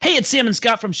it's Sam and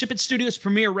Scott from Ship It Studios'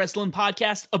 premier wrestling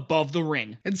podcast, Above the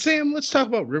Ring. And Sam, let's talk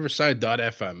about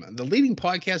Riverside.fm, the leading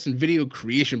podcast and video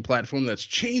creation platform that's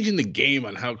changing the game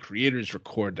on how creators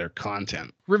record their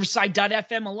content.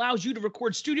 Riverside.fm allows you to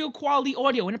record studio quality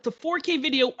audio and up to 4K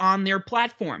video on their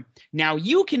platform. Now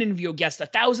you can interview a guest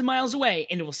 1,000 miles away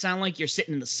and it will sound like you're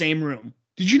sitting in the same room.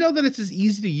 Did you know that it's as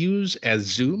easy to use as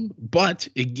Zoom, but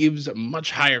it gives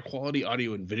much higher quality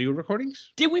audio and video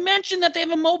recordings? Did we mention that they have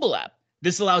a mobile app?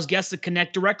 This allows guests to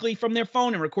connect directly from their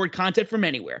phone and record content from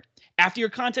anywhere. After your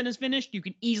content is finished, you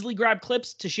can easily grab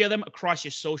clips to share them across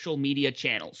your social media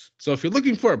channels. So if you're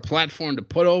looking for a platform to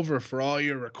put over for all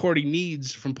your recording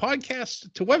needs, from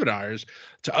podcasts to webinars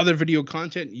to other video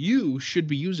content, you should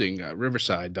be using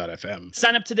Riverside.fm.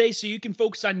 Sign up today so you can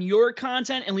focus on your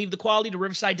content and leave the quality to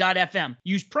Riverside.fm.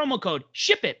 Use promo code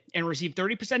SHIPIT and receive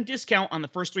 30% discount on the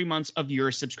first 3 months of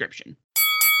your subscription.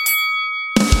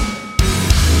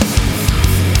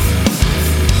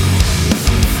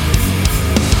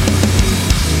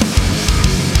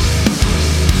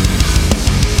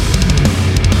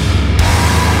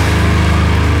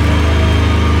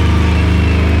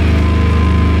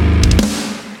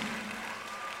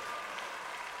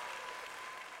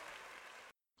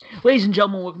 Ladies and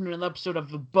gentlemen, welcome to another episode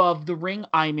of Above the Ring.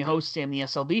 I am your host, Sam the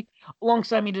SLB.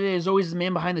 Alongside me today, as always, the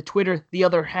man behind the Twitter, the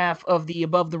other half of the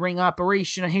Above the Ring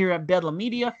operation here at Bedlam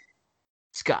Media,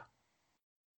 Scott.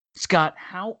 Scott,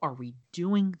 how are we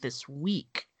doing this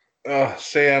week?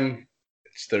 Sam,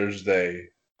 it's Thursday.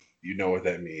 You know what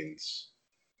that means.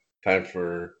 Time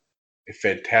for a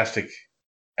fantastic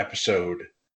episode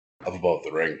of Above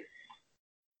the Ring.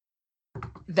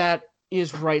 That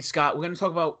is right, Scott. We're going to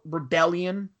talk about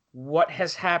Rebellion. What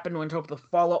has happened? We're going to talk about the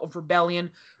fallout of Rebellion.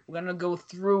 We're going to go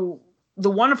through the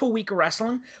wonderful week of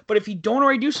wrestling. But if you don't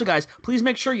already do so, guys, please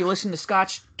make sure you listen to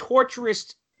Scott's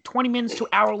torturous 20 minutes to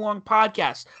hour-long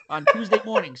podcast on Tuesday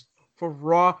mornings for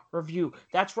Raw Review.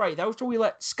 That's right. That was where we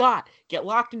let Scott get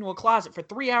locked into a closet for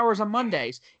 3 hours on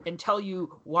Mondays and tell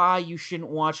you why you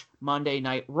shouldn't watch Monday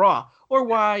Night Raw, or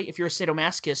why, if you're a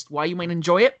sadomasochist, why you might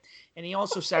enjoy it. And he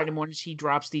also, Saturday mornings, he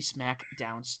drops the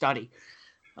SmackDown study.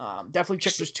 Definitely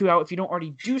check those two out if you don't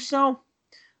already do so.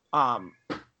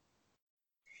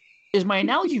 Is my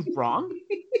analogy wrong?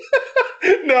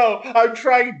 No, I'm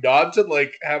trying not to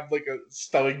have a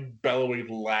stomach bellowing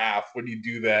laugh when you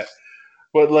do that.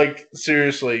 But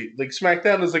seriously,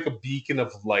 SmackDown is like a beacon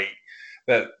of light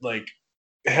that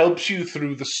helps you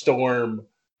through the storm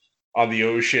on the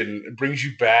ocean and brings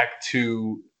you back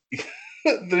to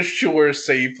the shore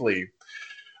safely.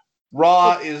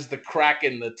 Raw is the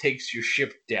Kraken that takes your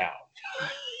ship down.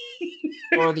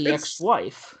 Or the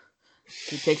ex-wife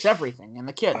who takes everything and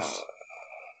the kids.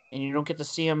 And you don't get to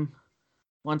see him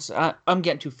once. I'm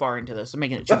getting too far into this. I'm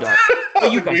making it too dark.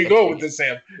 Where you go with this,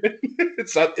 Sam?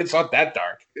 It's not that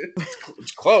dark.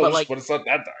 It's close, but it's not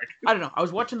that dark. I don't know. I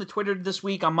was watching the Twitter this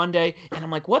week on Monday, and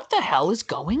I'm like, what the hell is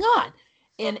going on?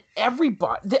 And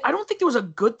everybody, I don't think there was a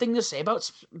good thing to say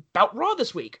about Raw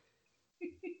this week.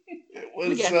 It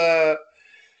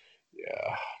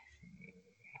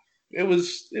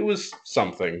was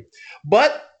something.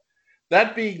 But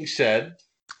that being said,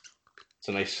 it's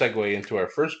a nice segue into our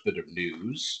first bit of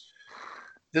news.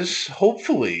 This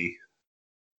hopefully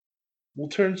will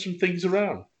turn some things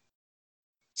around.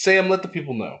 Sam, let the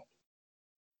people know.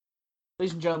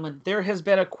 Ladies and gentlemen, there has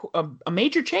been a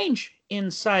major change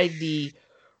inside the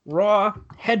Raw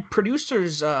head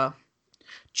producer's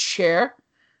chair.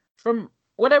 From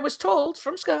what I was told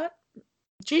from Scott,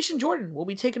 Jason Jordan will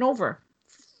be taking over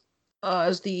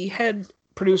as the head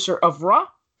producer of Raw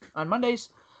on Mondays,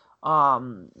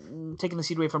 taking the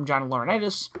seat away from John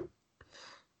Laurinaitis.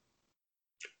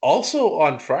 Also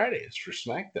on Fridays for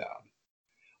SmackDown,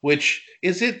 which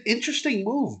is an interesting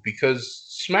move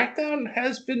because SmackDown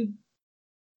has been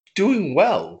doing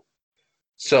well.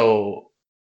 So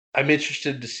I'm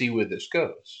interested to see where this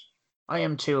goes. I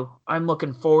am too. I'm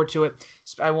looking forward to it.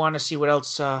 I want to see what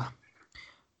else.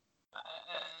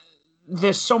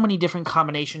 There's so many different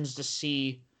combinations to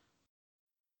see.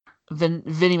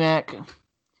 Vinnie Mac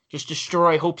just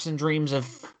destroy hopes and dreams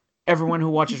of everyone who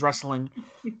watches wrestling.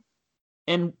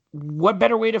 And what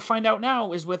better way to find out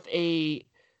now is with a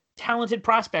talented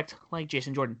prospect like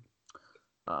Jason Jordan.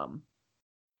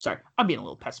 Sorry, I'm being a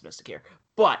little pessimistic here,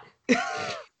 but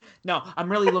no,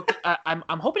 I'm really looking. I'm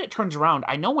hoping it turns around.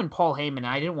 I know when Paul Heyman,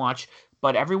 I didn't watch,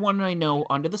 but everyone I know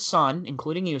under the sun,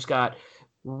 including you, Scott,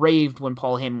 raved when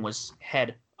Paul Heyman was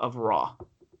head of Raw.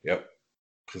 Yep,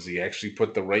 because he actually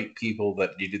put the right people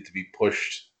that needed to be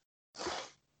pushed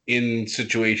in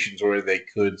situations where they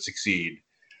could succeed.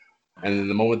 And then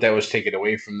the moment that was taken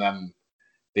away from them,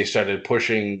 they started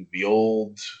pushing the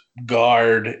old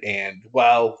guard, and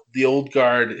while the old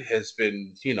guard has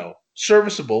been,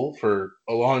 serviceable for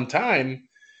a long time,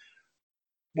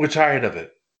 we're tired of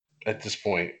it at this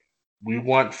point. We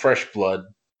want fresh blood.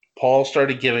 Paul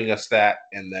started giving us that,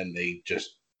 and then they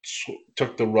just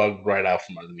took the rug right out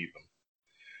from underneath them.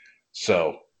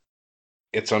 So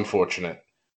it's unfortunate,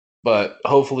 but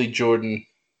hopefully Jordan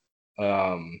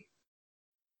can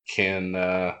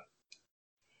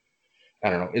I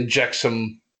don't know, inject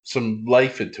some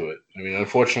life into it. I mean,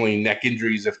 unfortunately, neck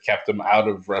injuries have kept him out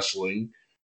of wrestling,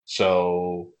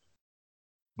 so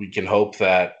we can hope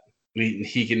that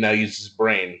he can now use his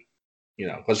brain,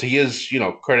 because he is,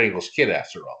 Kurt Angle's kid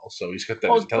after all, so he's got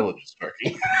that intelligence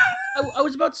working. I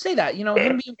was about to say that,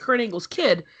 him being Kurt Angle's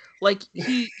kid, like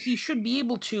he should be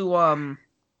able to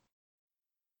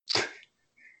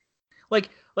like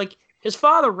his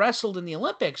father wrestled in the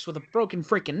Olympics with a broken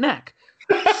freaking neck,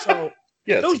 so.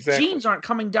 Yes, those exactly. genes aren't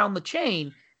coming down the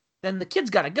chain, then the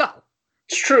kid's got to go.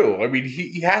 It's true. I mean,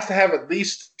 he has to have at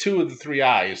least 2 of the 3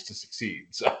 eyes to succeed.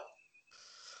 So,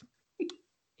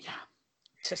 yeah,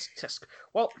 tisk.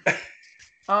 Well,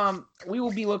 we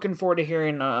will be looking forward to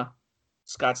hearing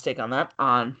Scott's take on that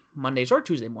on Mondays or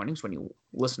Tuesday mornings when you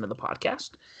listen to the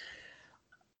podcast.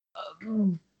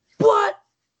 But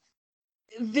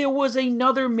there was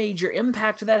another major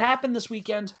impact that happened this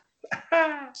weekend.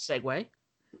 Segue.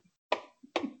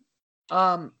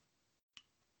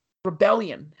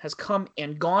 Rebellion has come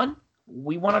and gone.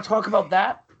 We want to talk about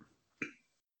that.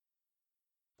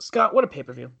 Scott, what a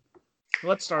pay-per-view.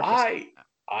 Let's start this.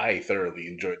 I thoroughly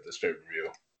enjoyed this pay-per-view.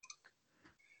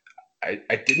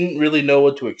 I didn't really know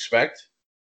what to expect,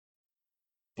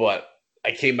 but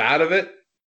I came out of it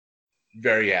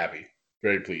very happy,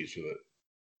 very pleased with it.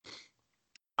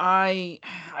 I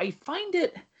find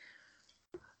it...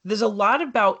 There's a lot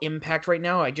about Impact right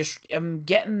now. I just am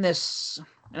getting this,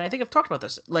 and I think I've talked about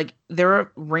this. Like, there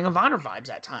are Ring of Honor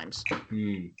vibes at times.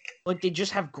 Like, they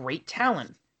just have great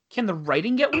talent. Can the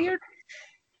writing get weird?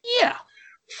 Yeah.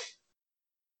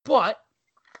 But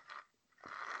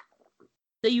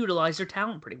they utilize their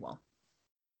talent pretty well.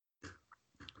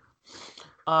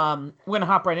 We're going to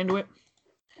hop right into it.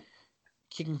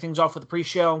 Kicking things off with the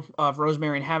pre-show of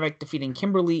Rosemary and Havoc defeating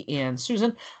Kimberly and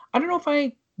Susan. I don't know if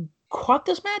I caught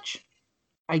this match?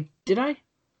 Did I? I'm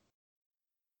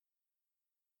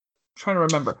trying to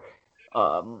remember.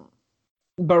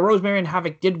 But Rosemary and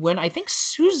Havoc did win. I think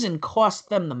Susan cost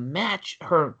them the match,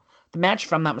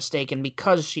 if I'm not mistaken,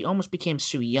 because she almost became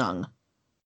Su Yung.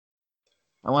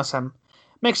 Unless I'm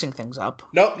mixing things up.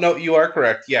 No, you are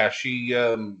correct. Yeah, she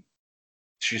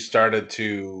started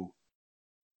to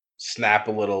snap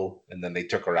a little, and then they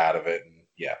took her out of it, and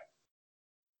yeah.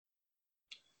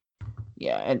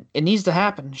 Yeah, and it needs to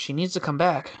happen. She needs to come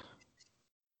back.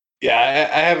 Yeah,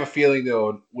 I have a feeling,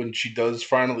 though, when she does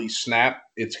finally snap,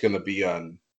 it's going to be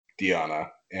on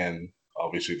Deonna, and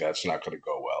obviously that's not going to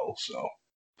go well, so.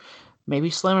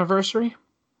 Maybe Slammiversary?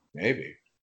 Maybe.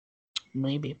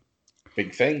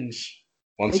 Big things.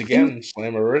 Once again,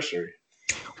 Slammiversary.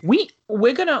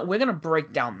 We're gonna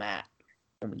break down that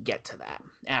when we get to that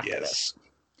after this.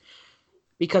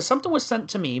 Because something was sent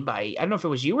to me by, I don't know if it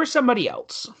was you or somebody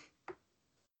else.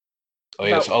 Oh,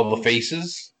 yes, all the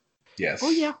faces? Yes. Oh,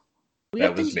 yeah. We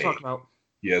have things to talk about.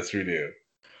 Yes, we do.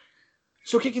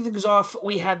 So, kicking things off,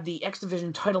 we had the X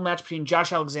Division title match between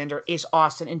Josh Alexander, Ace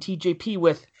Austin, and TJP,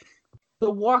 with the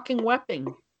Walking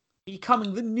Weapon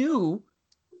becoming the new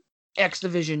X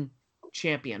Division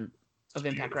champion of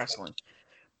Impact Wrestling.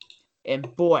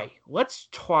 And boy, let's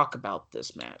talk about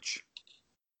this match.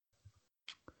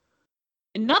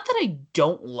 And not that I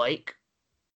don't like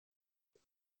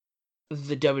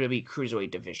the WWE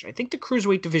Cruiserweight division. I think the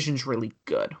Cruiserweight division is really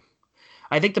good.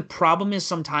 I think the problem is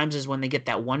sometimes is when they get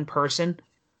that one person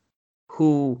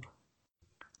who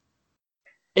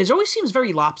it always seems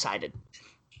very lopsided.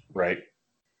 Right.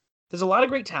 There's a lot of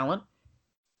great talent,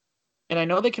 and I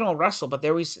know they can all wrestle, but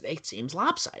it seems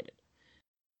lopsided.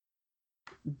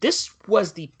 This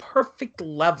was the perfect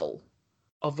level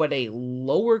of what a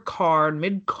lower card,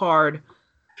 mid-card,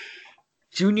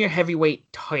 junior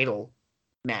heavyweight title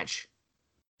match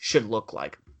should look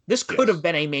like. This could have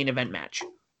been a main event match.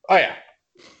 Oh, yeah.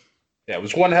 Yeah, it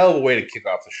was one hell of a way to kick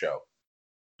off the show.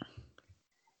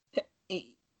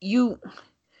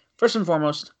 First and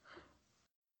foremost,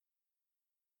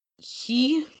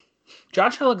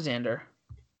 Josh Alexander,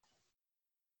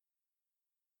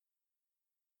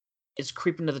 is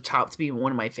creeping to the top to be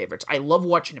one of my favorites. I love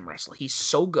watching him wrestle. He's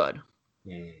so good.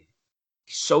 He's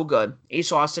so good.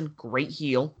 Ace Austin, great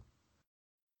heel.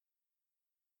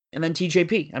 And then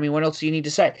TJP. I mean, what else do you need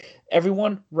to say?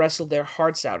 Everyone wrestled their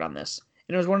hearts out on this.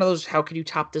 And it was one of those, how could you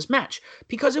top this match?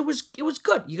 Because it was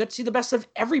good. You got to see the best of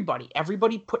everybody.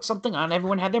 Everybody put something on.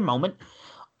 Everyone had their moment.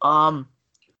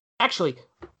 Actually,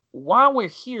 while we're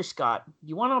here, Scott,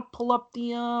 you want to pull up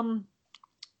the old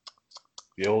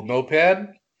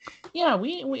notepad? Yeah,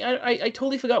 I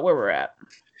totally forgot where we're at.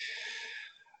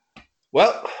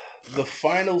 Well, the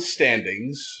final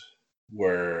standings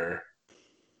were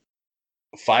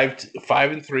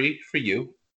 5-3 for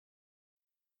you,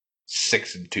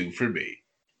 6-2 for me.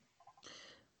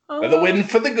 And the win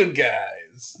for the good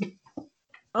guys.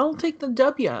 I'll take the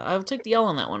W. I'll take the L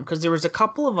on that one because there was a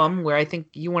couple of them where I think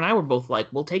you and I were both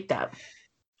like, "We'll take that."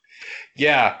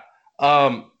 Yeah,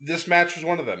 this match was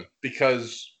one of them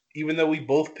because even though we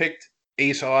both picked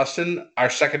Ace Austin, our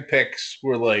second picks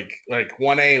were like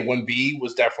 1A and 1B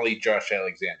was definitely Josh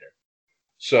Alexander.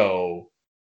 So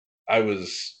I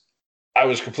was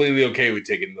completely okay with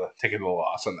taking the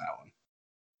loss on that one.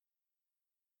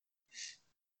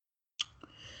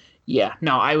 Yeah,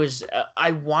 no,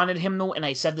 I wanted him though, and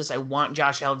I said this, I want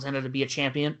Josh Alexander to be a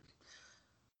champion,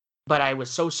 but I was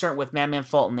so certain with Madman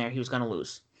Fulton there he was going to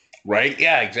lose. Right?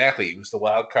 Yeah, exactly. It was the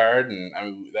wild card, and I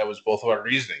mean that was both of our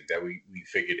reasoning that we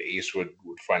figured Ace would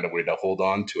find a way to hold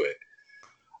on to it.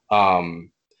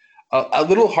 A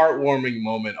little heartwarming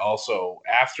moment also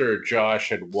after Josh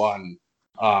had won.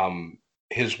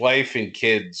 His wife and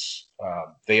kids,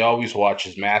 they always watch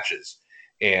his matches,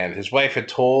 and his wife had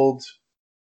told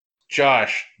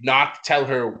Josh not to tell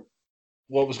her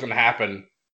what was going to happen,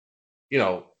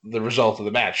 the result of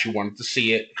the match. She wanted to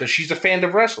see it because she's a fan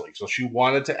of wrestling. So she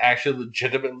wanted to actually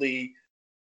legitimately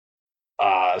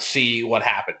see what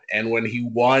happened. And when he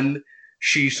won,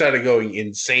 she started going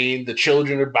insane. The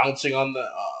children are bouncing on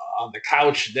the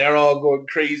couch. They're all going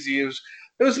crazy. It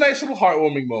was a nice little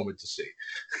heartwarming moment to see.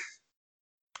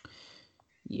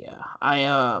 Yeah,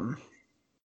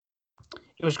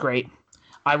 it was great.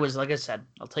 I was, like I said,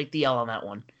 I'll take the L on that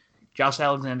one. Josh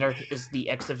Alexander is the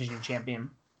X Division champion.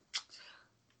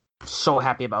 So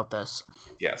happy about this.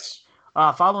 Yes.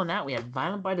 Following that, we had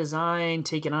Violent by Design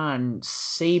taking on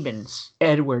Sabins,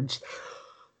 Edwards,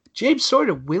 James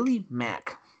Sorter, Willie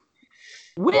Mack,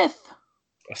 with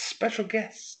a special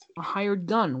guest, a hired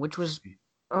gun, which was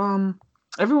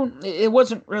everyone. It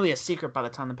wasn't really a secret by the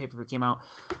time the pay-per-view came out,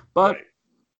 but right.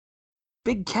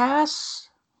 Big Cass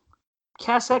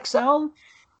XL,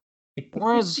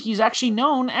 or as he's actually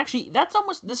known,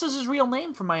 this is his real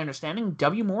name from my understanding,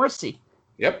 W. Morrissey.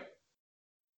 Yep.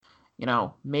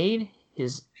 Made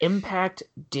his Impact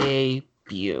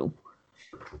debut.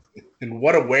 And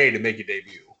what a way to make a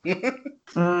debut.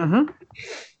 Mm-hmm.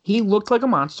 He looked like a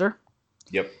monster.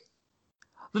 Yep.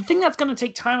 The thing that's going to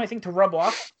take time, I think, to rub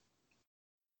off.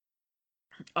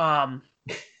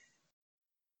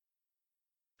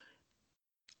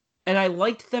 And I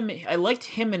liked him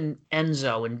and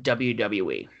Enzo in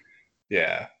WWE.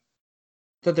 Yeah.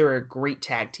 That they were a great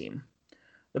tag team.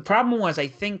 The problem was, I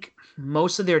think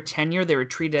most of their tenure, they were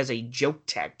treated as a joke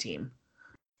tag team.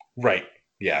 Right.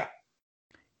 Yeah.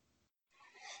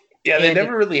 Yeah, they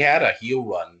never really had a heel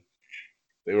run.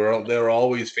 They were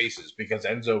always faces because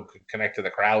Enzo could connect to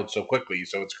the crowd so quickly.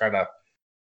 So it's kind of,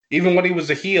 even when he was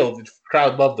a heel, the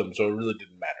crowd loved him, so it really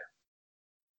didn't matter.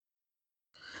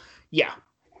 Yeah,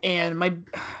 and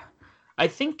I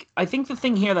think the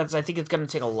thing here I think it's going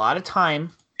to take a lot of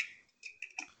time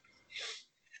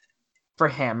for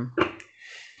him,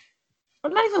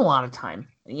 but not even a lot of time.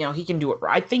 He can do it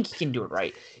right. I think he can do it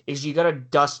right. Is you got to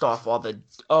dust off all the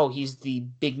he's the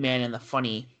big man in the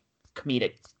funny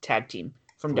comedic tag team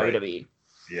from WWE.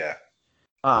 Yeah.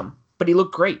 But he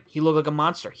looked great. He looked like a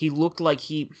monster. He looked like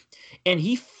he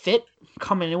fit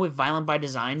coming in with Violent by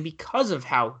Design because of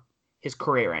how his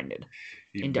career ended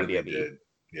in really WWE. Did.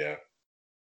 Yeah.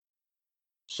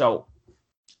 So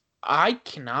I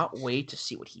cannot wait to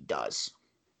see what he does.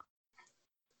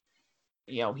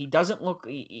 He doesn't look.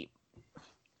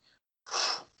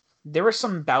 There are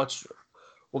some bouts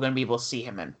we're gonna be able to see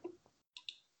him in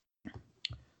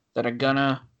that are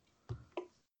gonna.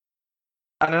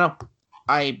 I don't know.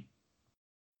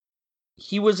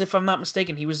 He was, if I'm not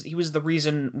mistaken, he was the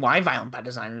reason why Violent by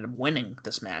Design ended up winning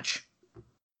this match.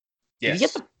 Yes. Did he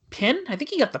get the pin? I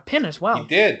think he got the pin as well. He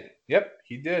did. Yep,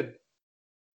 he did.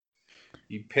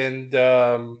 He pinned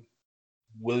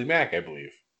Willie Mack, I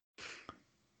believe.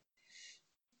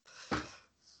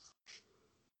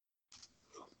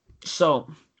 So,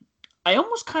 I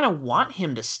almost kind of want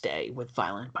him to stay with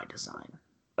Violent by Design,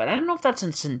 but I don't know if that's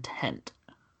his intent.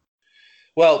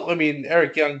 Well, I mean,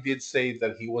 Eric Young did say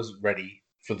that he wasn't ready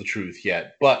for the truth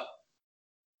yet, but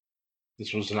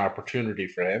this was an opportunity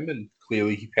for him, and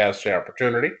clearly he passed the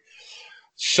opportunity.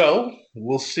 So,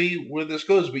 we'll see where this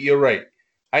goes, but you're right.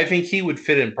 I think he would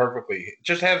fit in perfectly.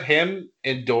 Just have him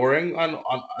and Doring on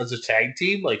as a tag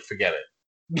team, like forget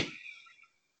it.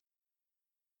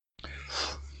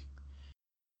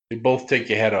 They both take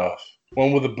your head off.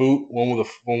 One with a boot, one with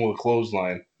a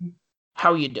clothesline.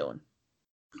 How you doing?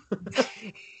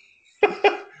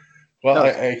 Well, No.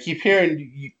 I keep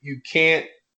hearing you can't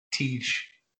teach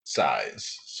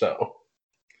size, so.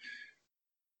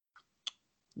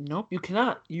 Nope, you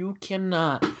cannot. You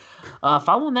cannot.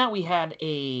 Following that, we had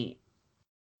a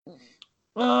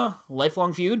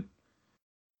lifelong feud.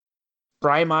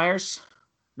 Brian Myers,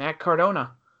 Matt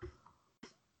Cardona.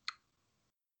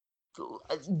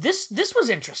 This was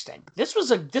interesting. This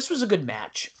was a good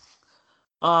match.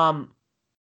 I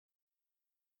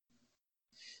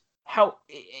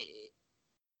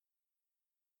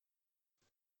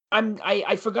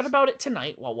forgot about it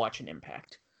tonight while watching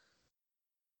Impact.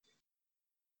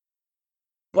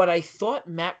 But I thought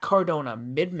Matt Cardona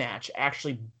mid-match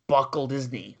actually buckled his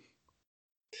knee.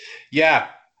 Yeah.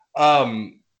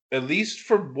 At least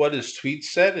from what his tweet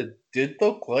said, it did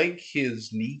look like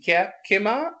his kneecap came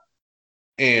out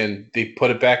and they put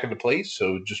it back into place,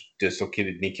 so just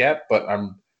dislocated kneecap. But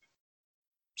I'm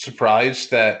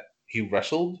surprised that he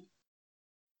wrestled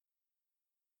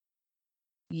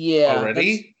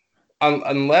already.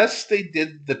 Unless they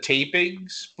did the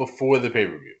tapings before the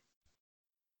pay-per-view.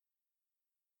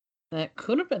 That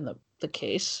could have been the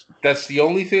case. That's the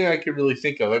only thing I can really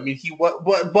think of. I mean,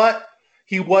 but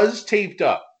he was taped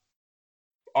up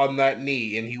on that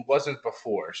knee, and he wasn't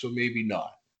before, so maybe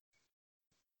not.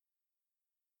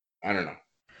 I don't know.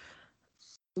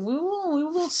 We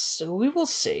will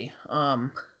see.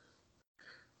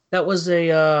 That was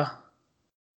a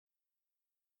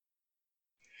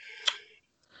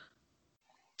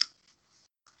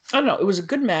I don't know. It was a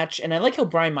good match, and I like how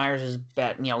Brian Myers is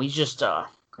bet. You know, he's just I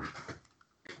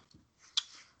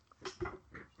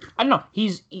don't know.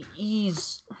 He's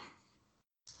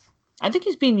I think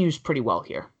he's being used pretty well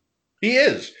here. He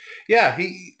is. Yeah,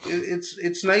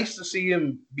 it's nice to see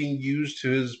him being used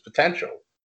to his potential.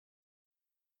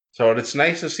 So it's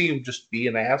nice to see him just be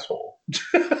an asshole.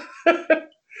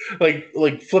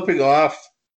 like flipping off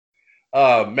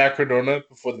Matt Cardona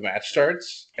before the match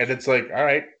starts, and it's like, all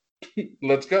right,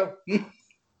 let's go.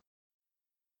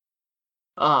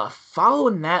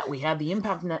 Following that, we had the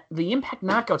Impact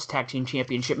Knockouts Tag Team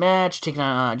Championship match, taking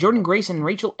on Jordan Grace and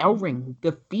Rachel Ellering,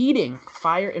 defeating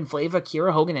Fire and Flava,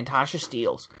 Kiera Hogan, and Tasha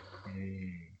Steelz.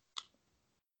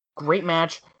 Great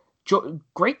match.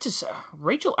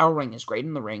 Rachel Ellering is great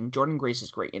in the ring. Jordan Grace is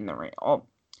great in the ring.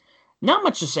 Not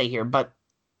much to say here, but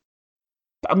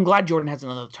I'm glad Jordan has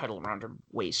another title around her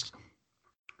waist.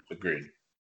 Agreed.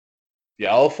 Yeah,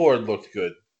 all four looked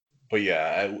good. But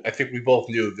yeah, I think we both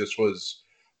knew this was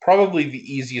probably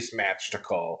the easiest match to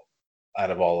call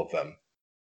out of all of them.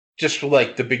 Just for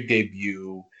like the big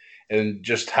debut and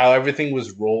just how everything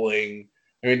was rolling.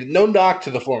 I mean, no knock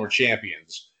to the former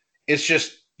champions. It's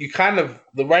just the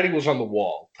writing was on the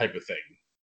wall type of thing.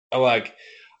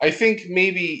 I think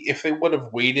maybe if they would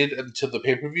have waited until the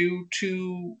pay-per-view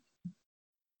to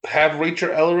have Rachel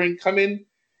Ellering come in,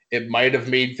 it might have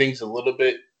made things a little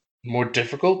bit more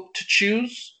difficult to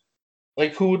choose,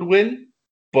 like who would win.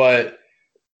 But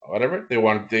whatever,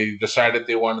 they decided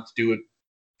they wanted to do it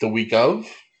the week of.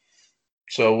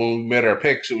 So when we made our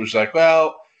picks, it was like,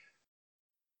 well,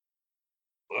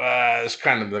 this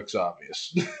kind of looks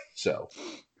obvious. So.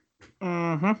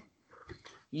 Mm-hmm.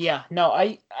 Yeah, no,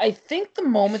 I think the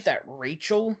moment that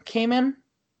Rachel came in,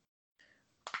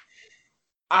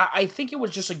 I think it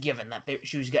was just a given that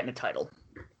she was getting a title.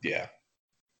 Yeah.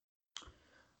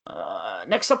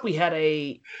 Next up, we had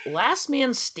a last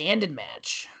man standing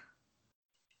match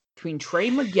between Trey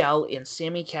Miguel and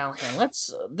Sami Callihan.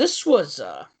 This was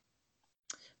a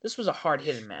hard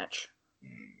hitting match.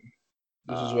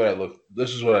 This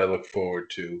is what I look forward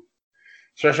to,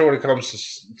 especially when it comes to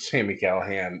Sami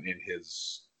Callihan in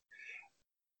his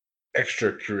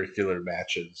extracurricular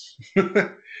matches.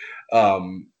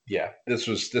 Yeah, this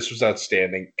was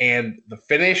outstanding, and the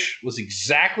finish was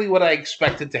exactly what I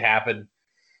expected to happen.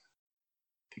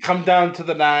 Come down to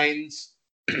the nines,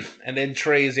 and then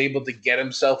Trey is able to get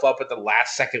himself up at the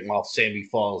last second while Sami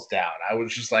falls down. I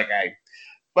was just like,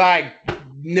 I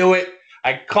knew it.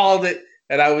 I called it.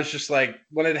 And I was just like,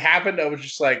 when it happened, I was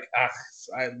just like,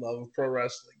 I love pro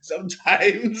wrestling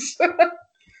sometimes.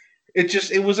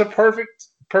 It was a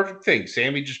perfect thing.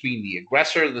 Sami just being the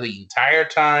aggressor the entire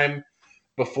time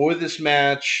before this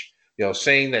match,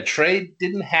 saying that Trey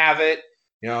didn't have it.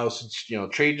 Since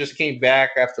Trey just came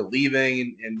back after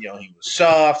leaving, and he was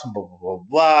soft and blah blah blah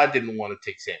blah. Didn't want to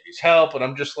take Sami's help, and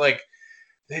I'm just like,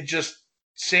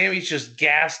 Sammy's just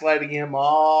gaslighting him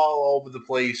all over the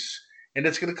place, and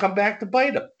it's going to come back to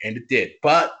bite him, and it did.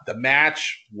 But the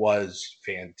match was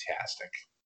fantastic.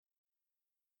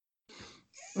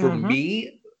 For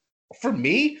me,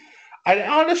 I'd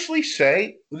honestly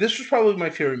say this was probably my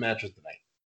favorite match of the night.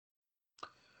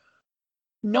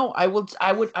 No, I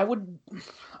wouldn't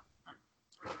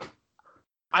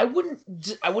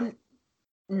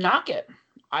knock it.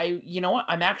 You know what?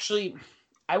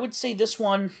 I would say this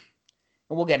one,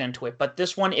 and we'll get into it, but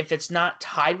this one, if it's not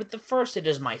tied with the first, it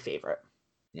is my favorite.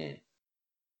 Mm.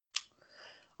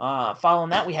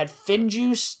 Following that, we had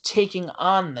FinJuice taking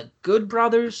on the Good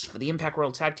Brothers for the Impact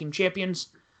World Tag Team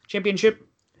Championship.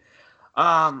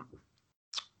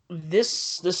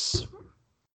 This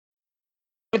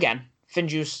again,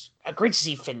 FinJuice. Great to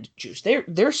see FinJuice.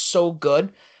 They're so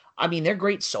good. I mean, they're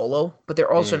great solo, but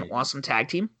they're also an awesome tag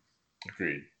team.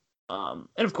 Agreed. And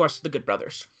of course, the Good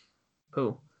Brothers,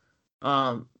 who,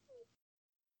 Carl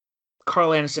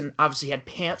Anderson obviously had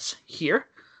pants here,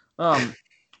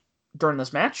 during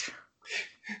this match.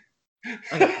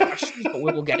 I got questions, but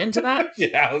we will get into that.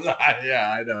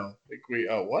 Yeah, I know.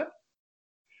 What?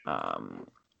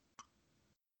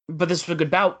 But this was a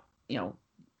good bout.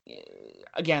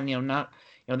 Again,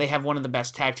 they have one of the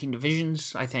best tag team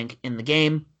divisions, I think, in the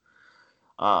game.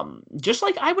 Just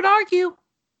like I would argue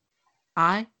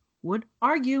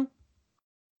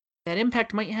that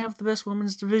Impact might have the best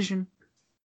women's division,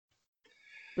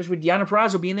 especially with Deonna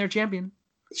Purrazzo being their champion.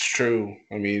 It's true.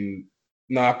 I mean,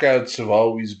 knockouts have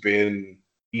always been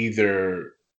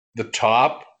either the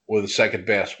top or the second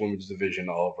best women's division in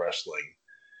all of wrestling.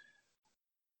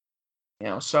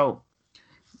 So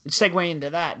segue into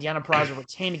that, Deonna Purrazzo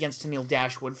retained against Tenille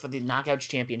Dashwood for the Knockouts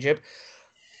Championship.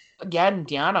 Again,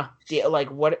 Deonna,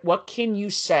 what can you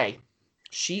say?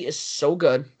 She is so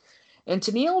good. And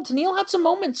Tenille had some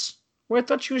moments where I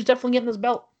thought she was definitely getting this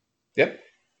belt. Yep.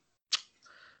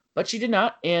 But she did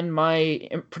not, and my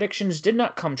predictions did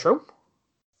not come true.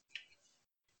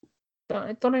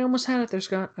 I thought I almost had it there,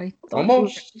 Scott. I thought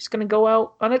he's going to go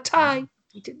out on a tie.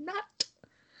 He did not.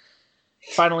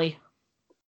 Finally,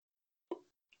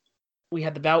 we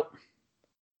had the bout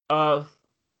of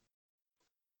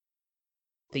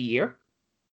the year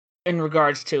in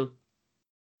regards to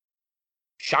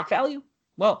shock value.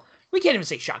 Well, we can't even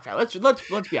say shock value.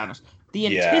 Let's be honest. The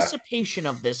anticipation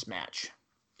of this match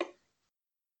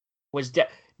was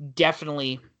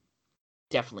definitely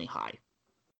high.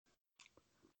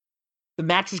 The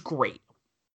match was great,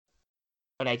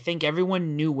 but I think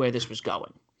everyone knew where this was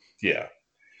going. Yeah.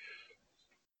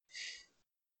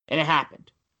 And it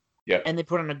happened. Yeah. And they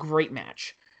put on a great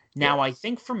match. Now, I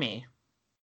think for me,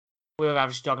 we were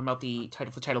obviously talking about the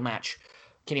title match.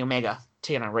 Kenny Omega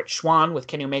taking on Rich Swann with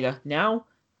Kenny Omega. Now,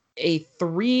 a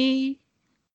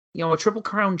Triple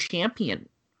Crown champion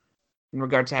in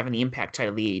regards to having the Impact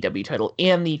title, the AEW title,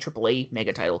 and the AAA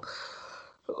Mega title.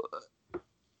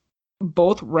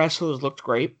 Both wrestlers looked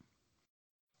great.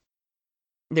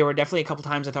 There were definitely a couple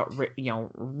times I thought,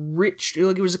 Rich,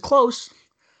 it was close.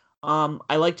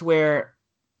 I liked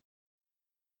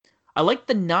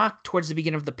the knock towards the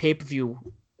beginning of the pay-per-view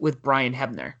with Brian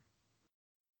Hebner.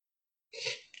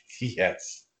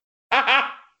 Yes.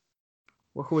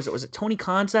 Well, who was it? Was it Tony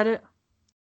Khan said it?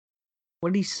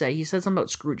 What did he say? He said something about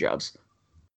screw jobs.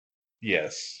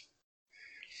 Yes.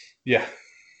 Yeah.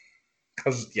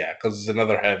 Because it's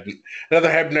another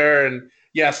Hebner, and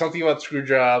something about screw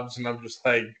jobs, and I'm just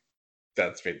like,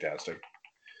 that's fantastic.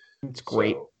 It's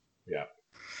great. So, yeah.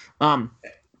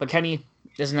 But Kenny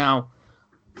is now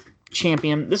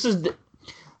champion. This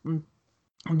and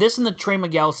the Trey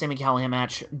Miguel Sami Callihan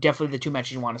match, definitely the two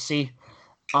matches you want to see.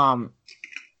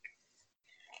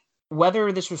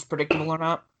 Whether this was predictable or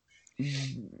not,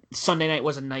 Sunday night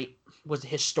was a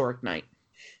historic night.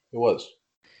 It was.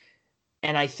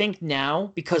 And I think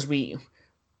now, because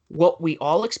what we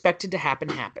all expected to happen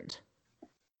happened.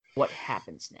 What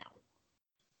happens now?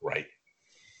 Right.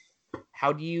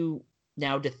 How do you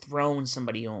now dethrone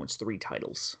somebody who owns 3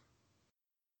 titles?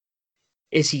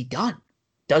 Is he done?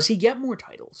 Does he get more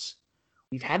titles?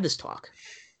 We've had this talk.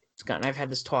 Scott and I've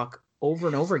had this talk over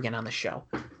and over again on the show.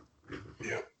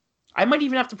 Yeah. I might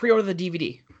even have to pre-order the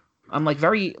DVD. I'm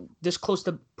very this close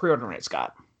to pre-ordering it,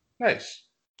 Scott. Nice.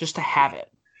 Just to have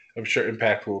it. I'm sure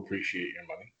Impact will appreciate your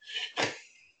money.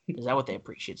 Is that what they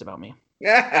appreciate about me?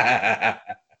 But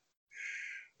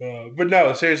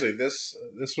no, seriously, this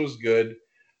was good.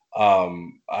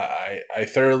 I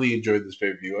thoroughly enjoyed this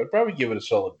pay-per-view. I'd probably give it a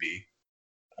solid B.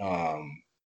 I'd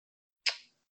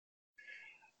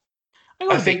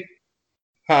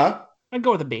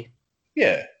go with a B.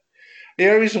 Yeah. The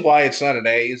only reason why it's not an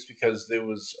A is because there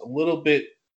was a little bit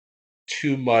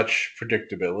too much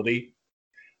predictability.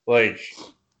 Like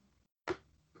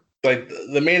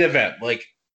the main event, like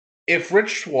if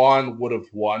Rich Swann would have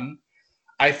won,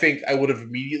 I think I would have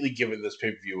immediately given this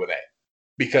pay-per-view an A.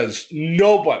 Because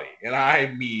nobody, and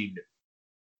I mean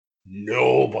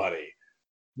nobody,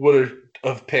 would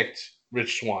have picked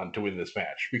Rich Swann to win this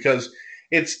match. Because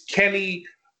it's Kenny,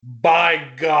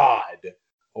 by God,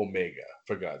 Omega,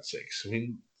 for God's sakes. I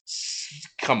mean,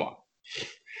 come on.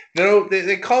 No,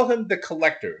 they call him the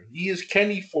Collector. He is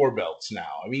Kenny Four Belts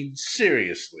now. I mean,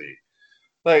 seriously.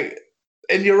 Like,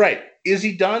 and you're right. Is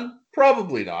he done?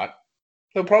 Probably not.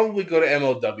 He'll probably go to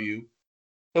MLW.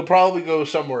 He'll probably go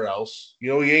somewhere else. You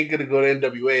know, he ain't going to go to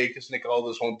NWA because Nick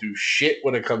Aldis won't do shit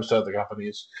when it comes to other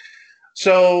companies.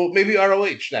 So maybe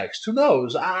ROH next. Who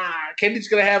knows? Kenny's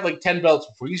going to have like 10 belts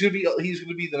before he's going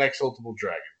to be the next Ultimate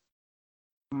Dragon.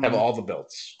 Have all the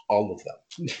belts, all of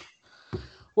them.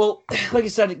 Well, like I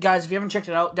said, guys, if you haven't checked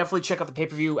it out, definitely check out the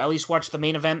pay-per-view. At least watch the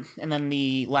main event and then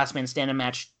the last man standing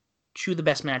match. Two of the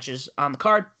best matches on the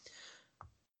card.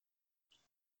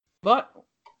 But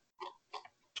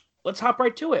let's hop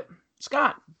right to it.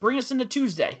 Scott, bring us into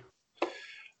Tuesday.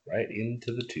 Right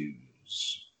into the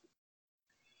twos.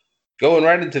 Going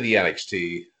right into the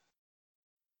NXT.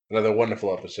 Another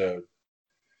wonderful episode.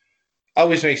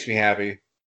 Always makes me happy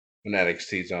when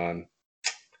NXT's on.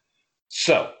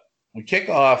 So, we kick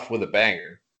off with a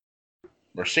banger.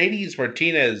 Mercedes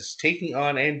Martinez taking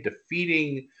on and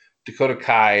defeating Dakota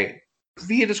Kai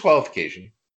via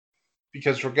disqualification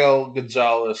because Raquel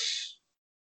Gonzalez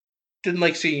didn't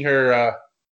like seeing her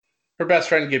best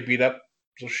friend get beat up,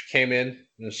 so she came in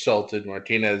and assaulted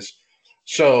Martinez.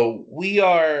 So we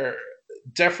are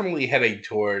definitely heading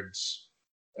towards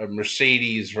a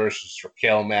Mercedes versus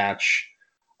Raquel match.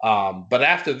 But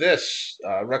after this,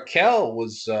 Raquel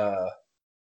was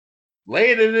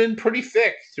laying it in pretty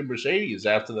thick to Mercedes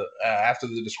after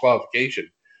the disqualification,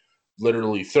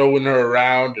 literally throwing her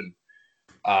around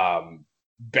and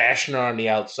bashing her on the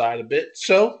outside a bit.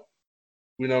 So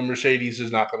we know Mercedes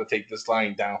is not going to take this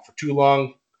lying down for too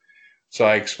long. So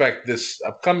I expect this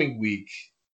upcoming week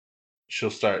she'll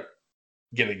start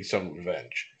getting some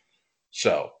revenge.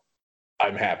 So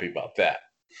I'm happy about that.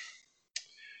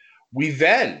 We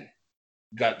then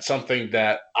got something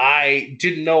that I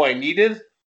didn't know I needed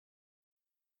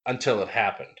until it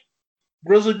happened.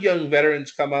 Grizzled young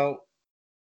veterans come out,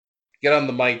 get on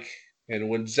the mic, and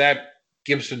when Zach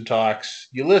Gibson talks,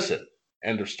 you listen.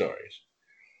 End of stories.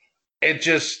 It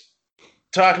just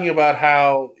talking about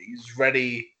how he's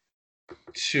ready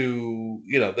to,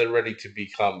 they're ready to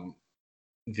become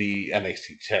the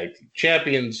NXT Tag Team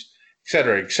Champions,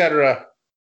 etc., etc.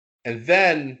 And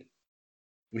then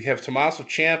we have Tommaso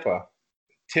Ciampa,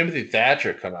 Timothy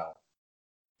Thatcher come out.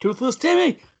 Toothless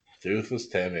Timmy.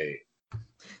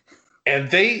 And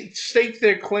they stake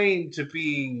their claim to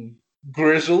being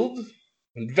grizzled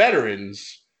and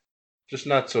veterans, just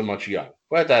not so much young.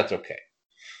 But that's okay.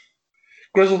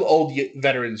 Grizzled old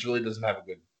veterans really doesn't have a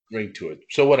good ring to it.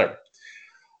 So whatever.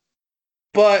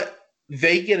 But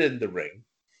they get in the ring.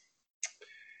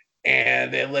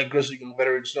 And they let grizzled young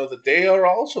veterans know that they are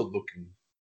also looking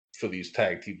for these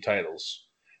tag team titles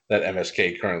that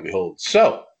MSK currently holds.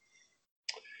 So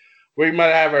we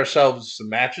might have ourselves some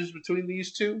matches between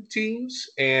these two teams,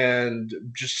 and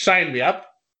just sign me up.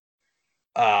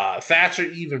 Thatcher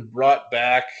even brought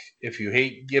back If You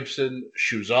Hate Gibson,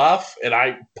 Shoes Off, and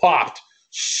I popped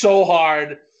so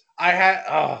hard.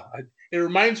 It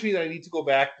reminds me that I need to go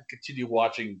back and continue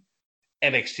watching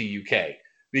NXT UK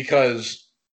because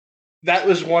that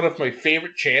was one of my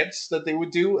favorite chants that they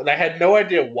would do, and I had no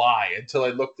idea why until I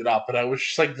looked it up, and I was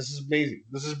just like, this is amazing.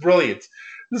 This is brilliant.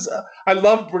 I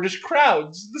love British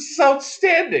crowds. This is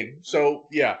outstanding. So,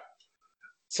 yeah.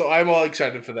 So I'm all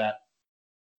excited for that.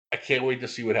 I can't wait to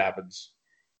see what happens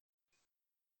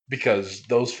because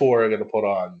those four are going to put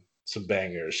on some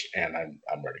bangers, and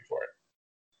I'm ready for it.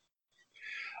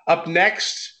 Up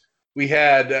next, we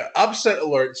had Upset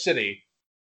Alert City.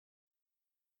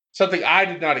 Something I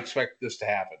did not expect this to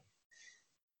happen.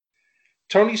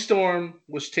 Toni Storm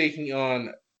was taking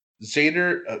on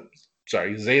Zayda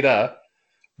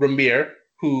Ramir,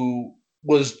 who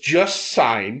was just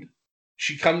signed.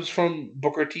 She comes from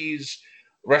Booker T's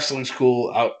wrestling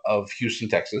school out of Houston,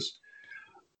 Texas.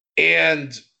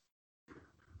 And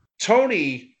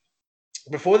Toni,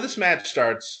 before this match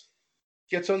starts,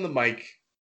 gets on the mic,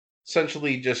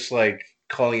 essentially just like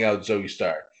calling out Zoe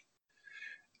Stark.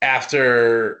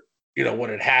 After, what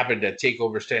had happened at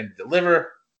TakeOver Stand and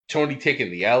Deliver, Toni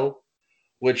taking the L,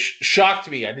 which shocked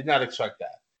me. I did not expect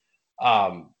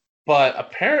that. But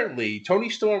apparently,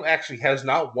 Toni Storm actually has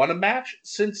not won a match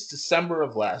since December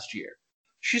of last year.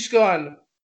 she's gone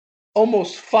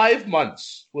almost 5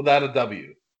 months without a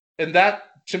W. And that,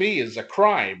 to me, is a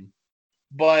crime.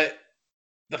 But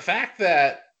the fact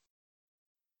that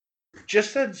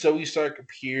just that Zoe Stark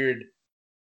appeared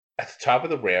at the top of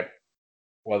the ramp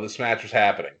while this match was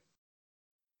happening,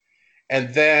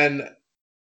 and then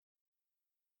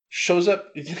shows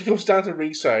up, it goes down to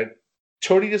ringside,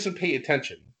 Tony doesn't pay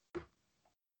attention.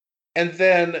 And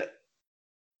then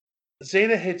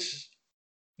Zayna hits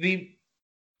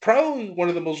probably one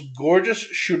of the most gorgeous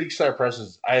shooting star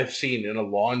presses I have seen in a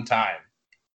long time,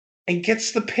 and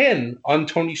gets the pin on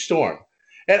Toni Storm.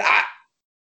 And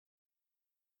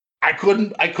I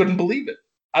couldn't believe it.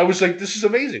 I was like, this is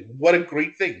amazing. What a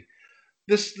great thing.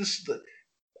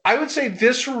 I would say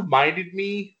this reminded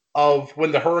me of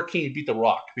when the Hurricane beat The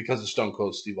Rock because of Stone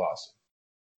Cold Steve Austin.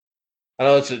 I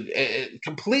know it's a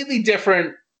completely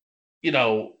different,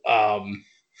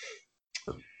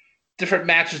 different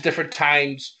matches, different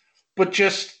times, but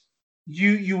just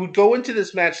you would go into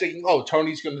this match thinking, oh,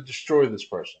 Tony's going to destroy this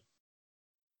person.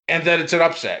 And then it's an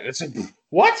upset. It's like,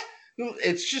 what?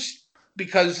 It's just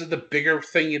because of the bigger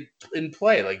thing in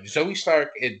play. Like Zoe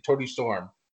Stark and Toni Storm,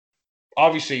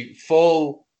 obviously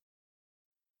full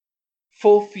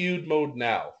feud mode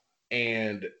now.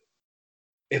 And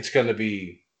it's going to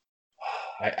be,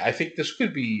 I think this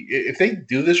could be, if they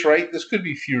do this right, this could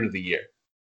be feud of the year.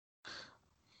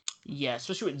 Yeah,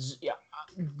 especially with,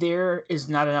 there is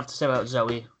not enough to say about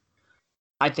Zoe.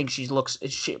 I think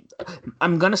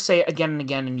I'm gonna say it again and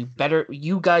again, and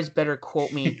you guys better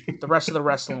quote me the rest of the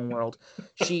wrestling world.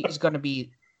 She is gonna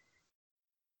be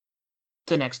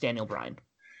the next Daniel Bryan.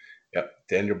 Yep,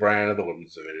 Daniel Bryan of the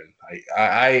women's division.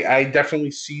 I definitely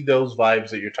see those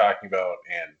vibes that you're talking about,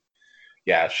 and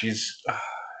yeah, she's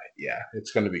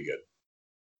it's gonna be good.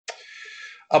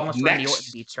 Up Unless next, Randy Orton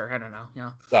beats her, I don't know.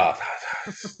 Yeah. Oh,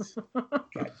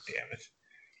 God damn it.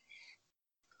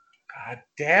 God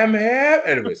damn it.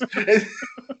 Anyways.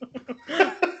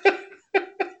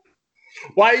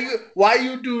 Why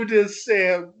you do this,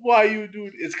 Sam? Why you do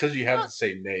it? It's because you have the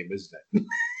same name, isn't it?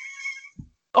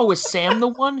 Oh, is Sam the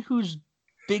one who's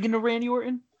big into Randy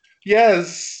Orton?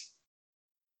 Yes.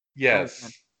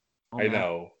 Oh, I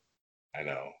know.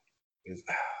 Of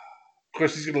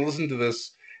course, he's going to listen to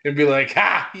this and be like,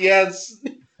 ha, yes.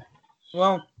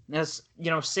 Well, as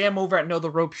Sam over at Know the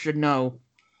Rope should know.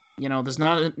 There's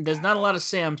not a lot of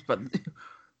Sams, but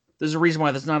there's a reason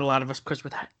why there's not a lot of us because we're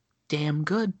that damn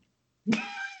good.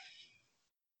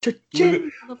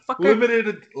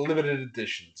 Limited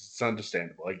editions. It's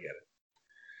understandable. I get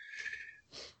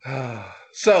it.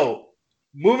 So,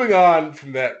 moving on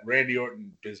from that Randy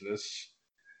Orton business,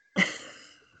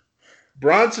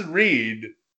 Bronson Reed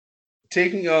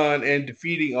taking on and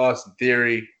defeating Austin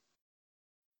Theory,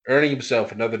 earning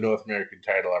himself another North American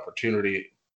title opportunity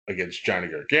against Johnny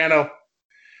Gargano.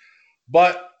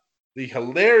 But the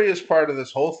hilarious part of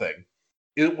this whole thing,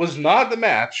 it was not the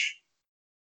match,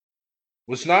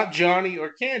 was not Johnny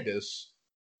or Candice,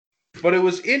 but it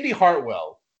was Indy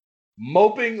Hartwell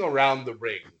moping around the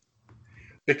ring.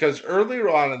 Because earlier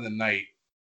on in the night,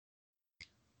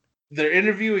 they're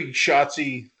interviewing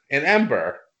Shotzi and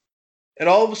Ember, and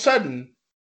all of a sudden,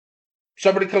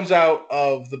 somebody comes out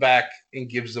of the back and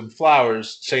gives them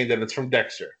flowers, saying that it's from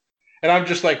Dexter. And I'm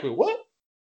just like, wait, what?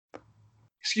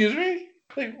 Excuse me?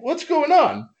 Like, what's going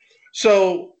on?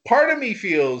 So part of me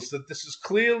feels that this is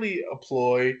clearly a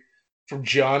ploy from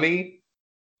Johnny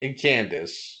and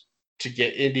Candice to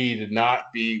get Indy to not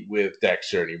be with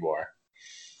Dexter anymore.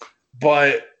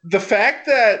 But the fact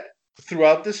that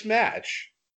throughout this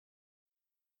match,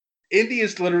 Indy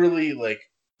is literally like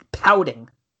pouting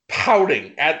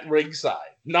at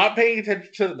ringside, not paying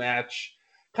attention to the match,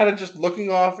 kind of just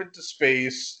looking off into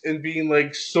space and being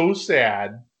like so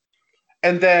sad.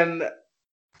 And then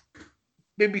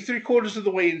maybe 3/4 of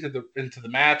the way into the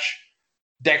match,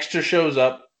 Dexter shows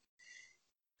up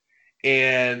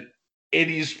and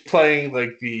Indy's playing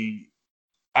like the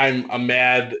I'm a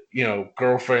mad,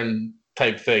 girlfriend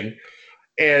type thing.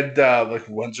 And like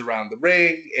runs around the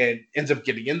ring and ends up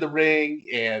getting in the ring,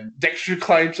 and Dexter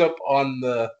climbs up on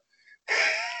the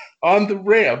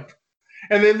ramp,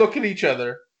 and they look at each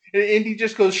other, and Indy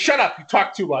just goes, "Shut up, you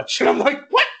talk too much." And I'm like,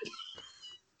 what?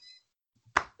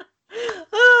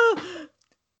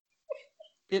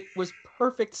 It was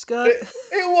perfect, Scott. It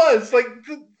was like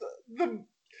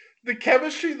the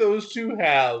chemistry those two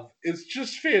have is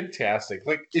just fantastic.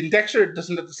 Like in Dexter, it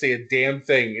doesn't have to say a damn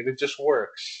thing, and it just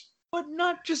works. But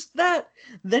not just that.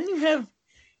 Then you have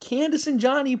Candice and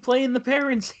Johnny playing the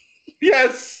parents.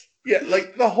 Yes. Yeah,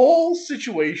 like the whole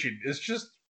situation is just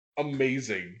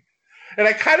amazing. And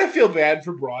I kind of feel bad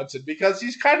for Bronson because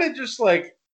he's kind of just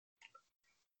like,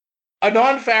 a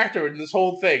non-factor in this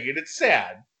whole thing, and it's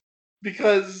sad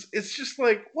because it's just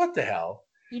like, what the hell?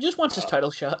 He just wants his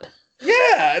title shot.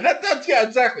 Yeah, that's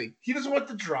exactly. He doesn't want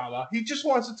the drama. He just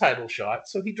wants a title shot.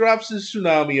 So he drops his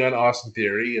tsunami on Austin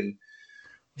Theory and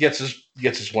gets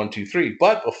his 1, 2, 3.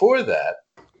 But before that,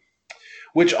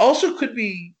 which also could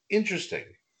be interesting,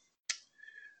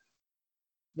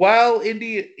 while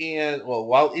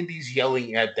Indy's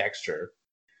yelling at Dexter,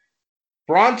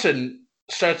 Bronson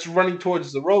starts running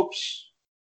towards the ropes,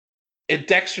 and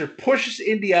Dexter pushes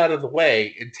Indy out of the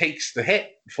way and takes the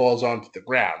hit, and falls onto the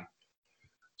ground.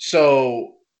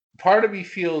 So part of me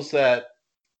feels that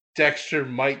Dexter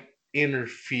might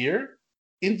interfere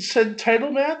in said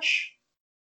title match.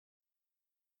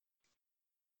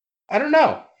 I don't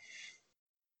know.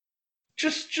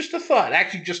 Just a thought.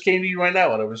 Actually, just came to you right now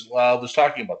while I was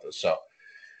talking about this. So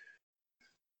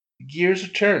gears are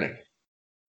turning.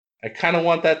 I kind of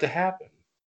want that to happen.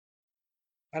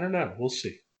 I don't know. We'll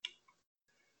see.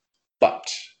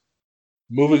 But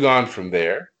moving on from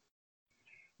there,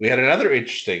 we had another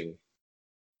interesting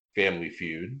family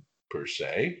feud, per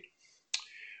se,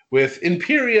 with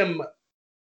Imperium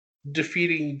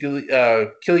defeating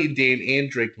Killian Dane and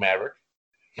Drake Maverick.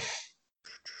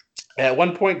 At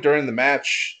one point during the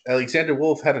match, Alexander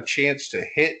Wolf had a chance to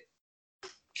hit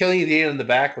Killian Dane in the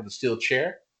back with a steel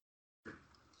chair,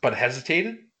 but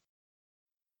hesitated.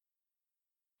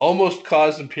 Almost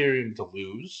caused Imperium to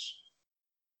lose.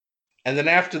 And then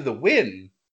after the win,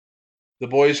 the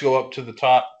boys go up to the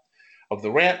top of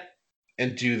the ramp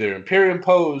and do their Imperium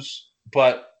pose,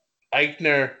 but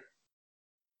Eichner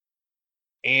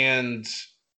and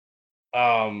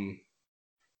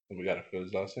we got to forget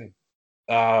his last name.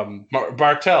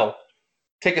 Bartel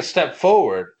take a step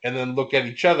forward and then look at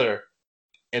each other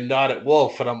and nod at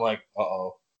Wolf, and I'm like,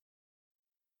 uh-oh.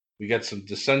 We got some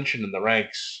dissension in the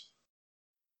ranks.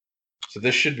 So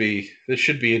this should be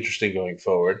interesting going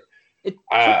forward. It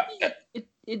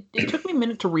took me a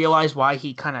minute to realize why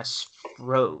he kind of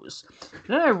froze. And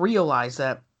then I realized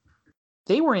that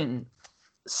they were in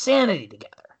Sanity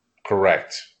together.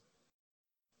 Correct.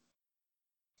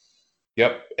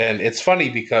 Yep, and it's funny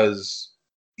because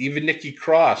even Nikki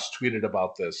Cross tweeted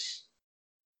about this.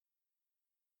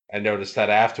 I noticed that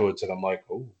afterwards, and I'm like,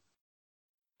 oh.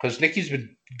 Because Nikki's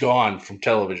been gone from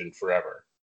television forever.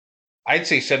 I'd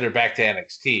say send her back to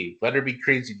NXT. Let her be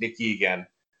crazy Nikki again.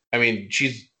 I mean,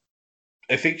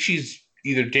 I think she's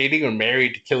either dating or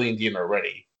married to Killian Dane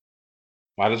already.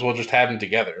 Might as well just have them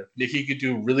together. Nikki could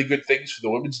do really good things for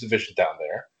the women's division down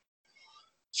there.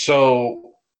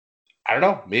 So, I don't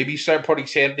know. Maybe start putting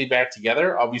Sanity back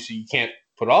together. Obviously, you can't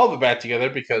put all of it back together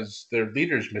because their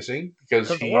leader's missing. Because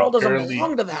the world doesn't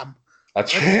belong to them.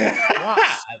 That's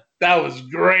that was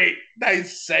great.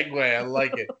 Nice segue. I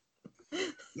like it.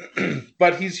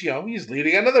 But he's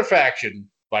leading another faction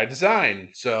by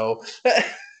design. So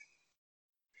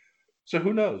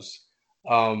who knows?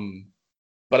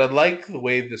 But I like the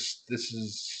way this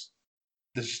is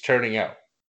turning out.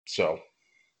 So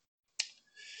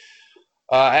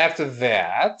after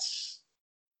that,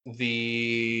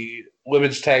 the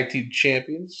women's tag team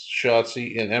champions,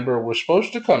 Shotzi and Ember, were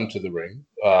supposed to come to the ring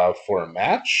for a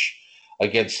match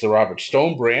against the Robert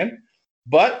Stone brand,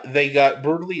 but they got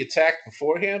brutally attacked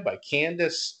beforehand by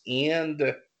Candice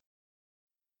and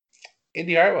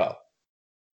Indy Hartwell.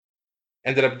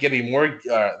 Ended up getting more.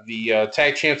 The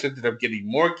tag champs ended up getting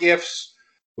more gifts,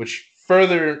 which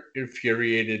further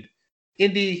infuriated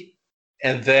Indy,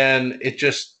 and then it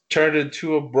just turned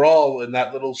into a brawl in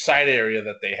that little side area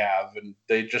that they have, and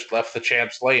they just left the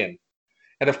champs laying.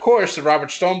 And of course, the Robert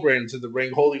Stone brand's in the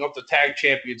ring holding up the tag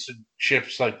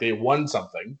championships like they won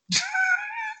something.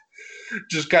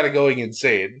 Just kind of going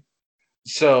insane.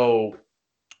 So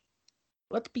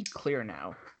let's be clear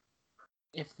now.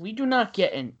 If we do not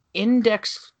get an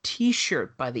Index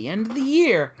t-shirt by the end of the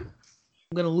year,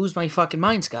 I'm going to lose my fucking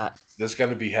mind, Scott. There's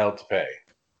going to be hell to pay.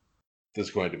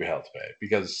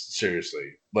 Because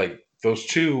seriously, like, those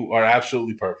two are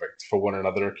absolutely perfect for one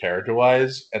another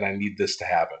character-wise, and I need this to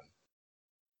happen.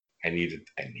 I need it,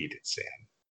 Sam.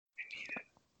 I need it.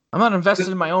 I'm not invested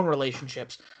in my own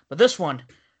relationships, but this one,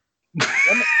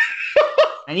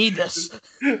 I need this.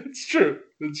 It's true.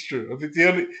 I think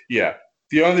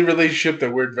the only relationship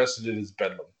that we're invested in is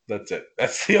Bedlam. That's it.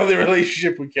 That's the only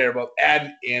relationship we care about,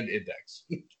 and Index.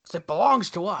 It belongs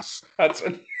to us. That's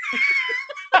it.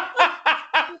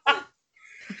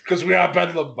 Because we are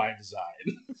Bedlam by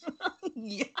design.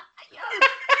 Yeah.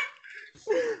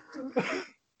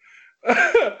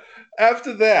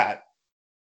 After that,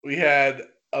 we had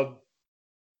a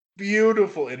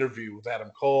beautiful interview with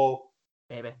Adam Cole.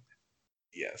 Baby.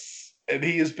 Yes. And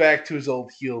he is back to his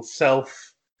old heel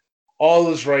self. all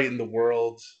is right in the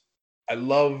world. I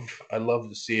love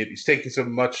to see it. He's taking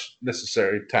some much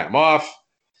necessary time off.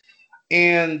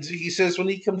 And he says when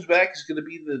he comes back, he's going to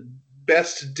be the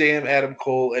best damn Adam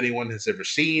Cole anyone has ever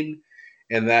seen.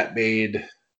 And that made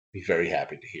me very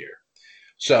happy to hear.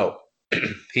 So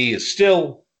he is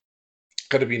still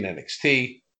going to be in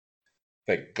NXT.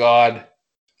 Thank God.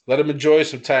 Let him enjoy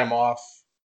some time off.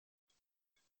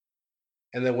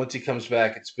 And then once he comes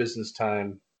back, it's business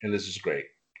time. And this is great.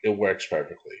 It works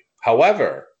perfectly.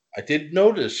 However, I did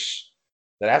notice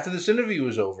that after this interview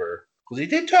was over, because he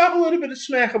did talk a little bit of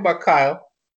smack about Kyle,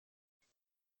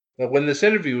 that when this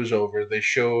interview was over, they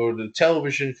showed the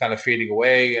television kind of fading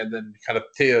away, and then kind of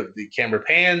the camera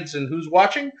pans, and who's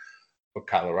watching? But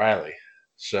Kyle O'Reilly.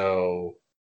 So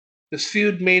this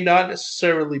feud may not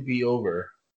necessarily be over.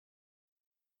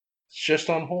 It's just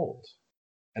on hold.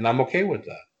 And I'm okay with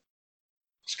that.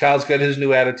 Kyle's got his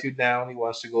new attitude now, and he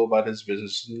wants to go about his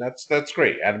business, and that's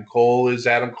great. Adam Cole is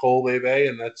Adam Cole, baby,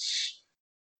 and that's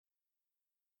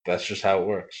just how it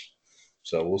works.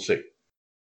 So we'll see.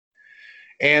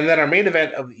 And then our main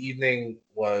event of the evening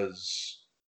was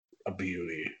a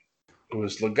beauty. It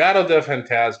was Legado del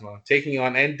Fantasma taking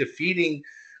on and defeating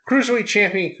Cruiserweight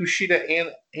Champion Kushida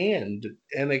and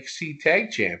NXT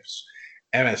Tag Champs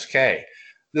MSK.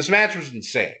 This match was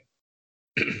insane.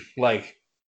 Like,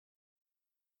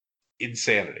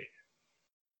 insanity.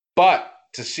 But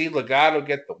to see Legado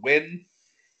get the win,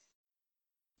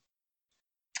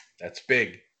 that's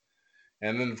big.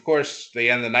 And then, of course, they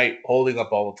end the night holding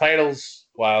up all the titles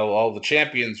while all the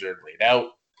champions are laid out.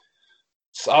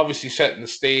 It's obviously setting the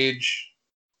stage.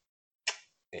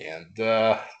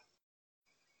 And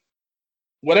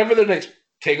whatever the next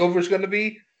takeover is going to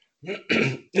be,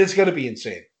 it's going to be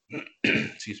insane.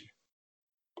 Excuse me.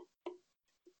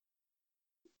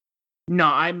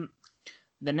 No,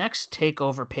 the next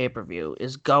takeover pay-per-view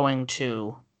is going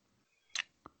to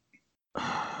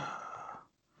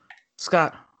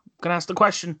Scott, I'm gonna ask the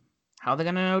question. How are they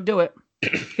gonna do it?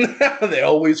 They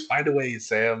always find a way,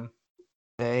 Sam.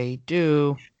 They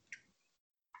do.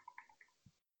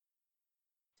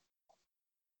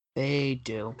 They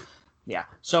do. Yeah.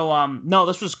 So no,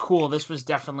 this was cool. This was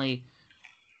definitely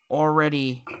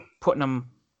already putting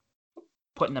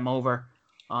them over.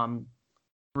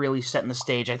 Really setting the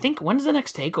stage. I think when's the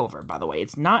next takeover, by the way?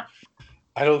 It's not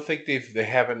I don't think they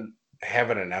haven't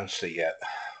announced it yet.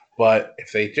 But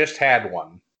if they just had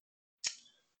one,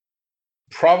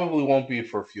 probably won't be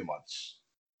for a few months.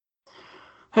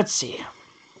 Let's see.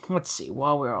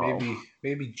 While we're all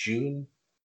maybe June.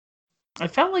 I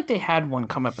felt like they had one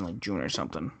come up in like June or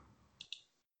something.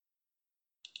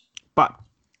 But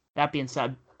that being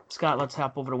said, Scott, let's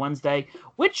hop over to Wednesday,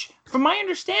 which, from my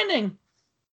understanding,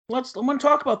 I'm going to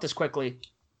talk about this quickly.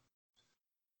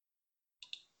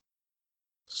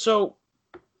 So,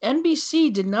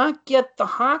 NBC did not get the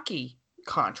hockey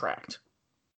contract.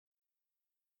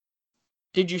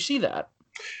 Did you see that?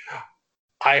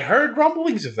 I heard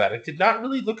rumblings of that. I did not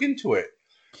really look into it.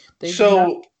 But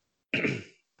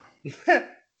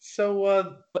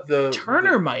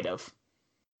Turner might have.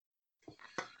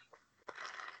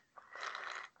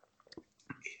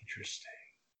 Interesting.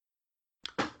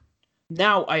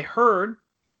 Now, I heard,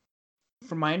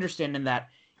 from my understanding, that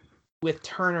with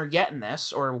Turner getting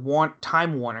this, or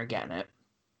Time Warner getting it,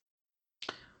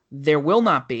 there will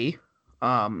not be,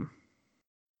 how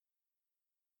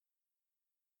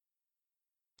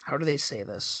do they say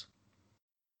this?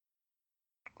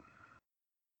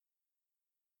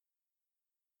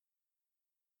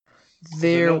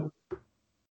 They will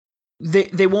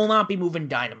not be moving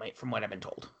Dynamite, from what I've been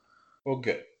told. Well,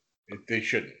 good. They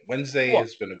shouldn't. Wednesday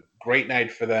has been a great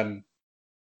night for them.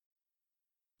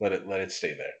 Let it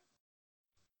stay there.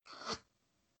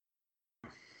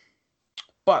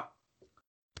 But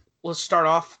let's start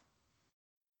off.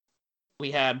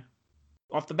 We had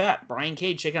off the bat Brian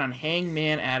Cage taking on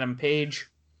Hangman Adam Page.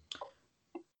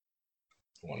 I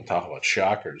want to talk about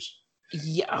shockers.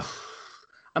 Yeah,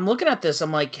 I'm looking at this.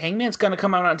 I'm like, Hangman's going to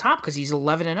come out on top because he's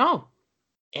 11-0,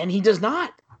 and he does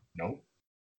not. Nope.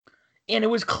 And it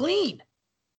was clean.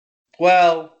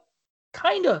 Well,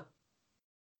 kinda.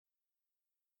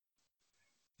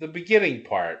 The beginning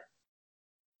part,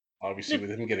 obviously, with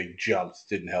him getting jumped,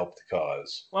 didn't help the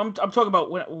cause. Well, I'm talking about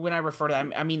when I refer to that,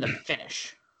 I mean the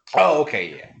finish. Oh,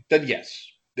 okay, yeah. Then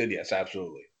yes,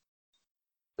 absolutely.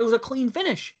 It was a clean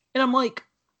finish, and I'm like,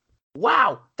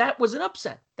 wow, that was an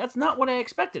upset. That's not what I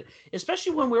expected,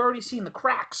 especially when we're already seeing the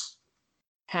cracks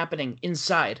happening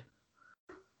inside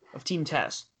of Team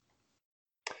Taz.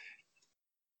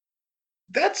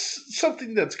 That's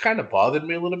something that's kind of bothered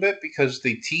me a little bit because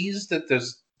they teased that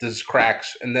there's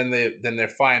cracks, and then they're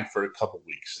fine for a couple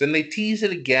weeks. Then they tease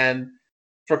it again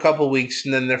for a couple weeks,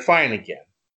 and then they're fine again.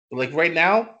 But like right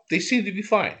now, they seem to be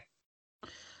fine.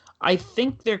 I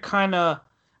think they're kind of,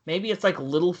 maybe it's like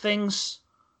little things,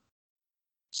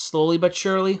 slowly but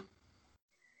surely.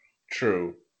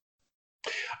 True.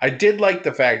 I did like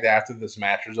the fact that after this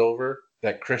match was over,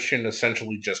 that Christian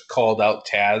essentially just called out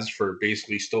Taz for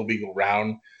basically still being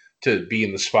around to be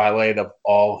in the spotlight of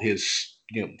all his,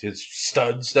 his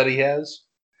studs that he has.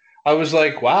 I was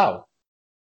like, wow,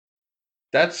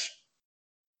 that's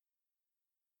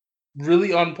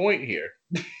really on point here.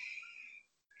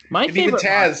 My and even favorite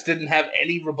Taz didn't have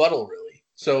any rebuttal, really.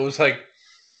 So it was like,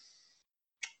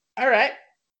 all right.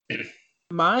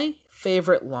 My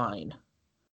favorite line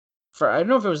I don't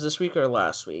know if it was this week or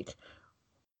last week.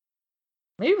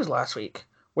 Maybe it was last week,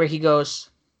 where Taz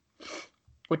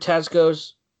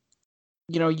goes,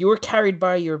 you were carried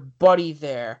by your buddy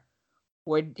there,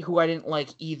 who I didn't like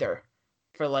either,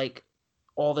 for like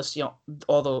all this,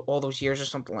 all those years or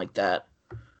something like that.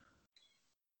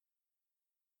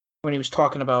 When he was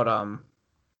talking about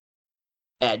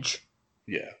Edge.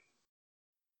 Yeah.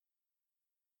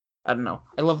 I don't know.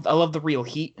 I love the real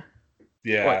heat.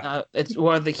 Yeah.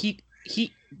 The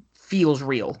heat feels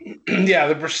real. Yeah,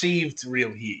 the perceived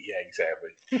real heat. Yeah, exactly.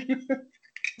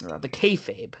 The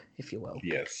kayfabe, if you will.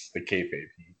 Yes, the kayfabe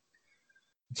heat.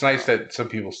 It's nice that some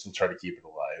people still try to keep it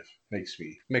alive. Makes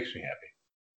me happy.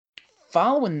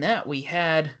 Following that, we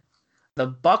had the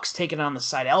Bucks taking on the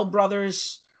Seidel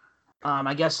brothers.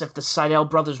 I guess if the Seidel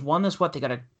brothers won this, they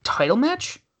got a title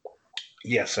match?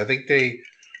 Yes, I think they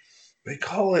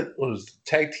call it, what was it,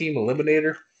 tag team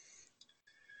eliminator?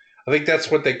 I think that's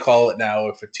what they call it now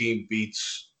if a team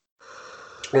beats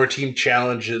or a team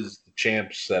challenges the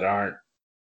champs that aren't.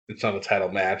 It's not a title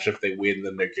match. If they win,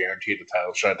 then they're guaranteed a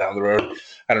title shot down the road.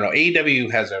 I don't know.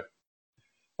 AEW has a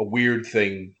weird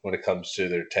thing when it comes to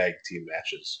their tag team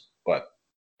matches, but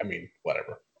I mean,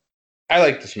 whatever. I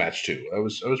like this match too. I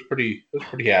was pretty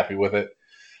happy with it.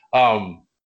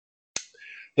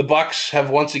 The Bucks have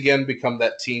once again become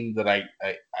that team that I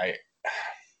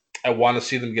want to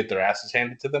see them get their asses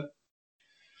handed to them.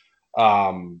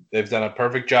 They've done a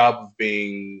perfect job of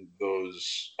being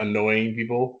those annoying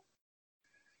people.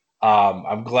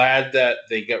 I'm glad that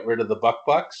they got rid of the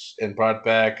Bucks and brought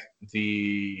back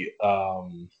the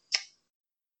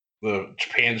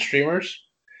Japan streamers,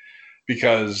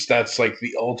 because that's like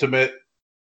the ultimate,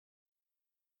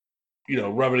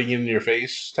 rubbing it in your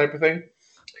face type of thing.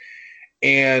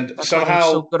 And that's somehow why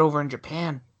they're so good over in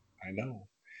Japan. I know.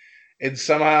 And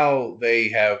somehow they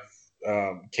have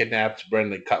kidnapped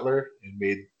Brendan Cutler and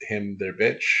made him their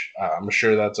bitch. I'm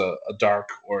sure that's a dark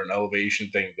or an elevation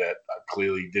thing that I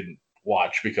clearly didn't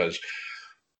watch because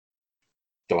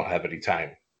don't have any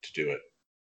time to do it.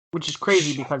 Which is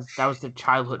crazy because that was their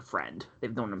childhood friend.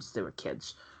 They've known them since they were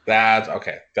kids. That's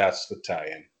okay. That's the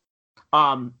tie-in.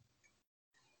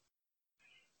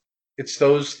 It's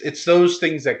those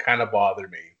things that kind of bother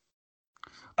me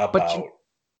about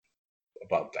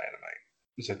Dynamite.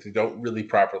 Is that they don't really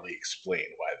properly explain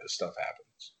why this stuff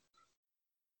happens.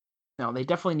 No, they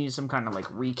definitely need some kind of like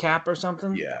recap or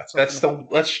something. Yeah, that's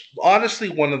honestly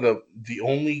one of the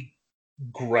only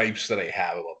gripes that I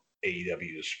have about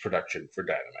AEW's production for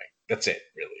Dynamite. That's it,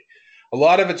 really. A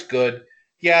lot of it's good.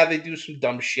 Yeah, they do some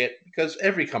dumb shit because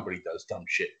every company does dumb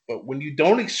shit. But when you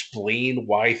don't explain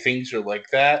why things are like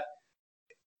that,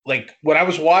 like when I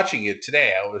was watching it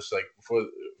today, I was like,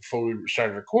 before we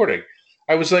started recording,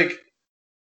 I was like,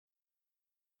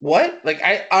 what? Like,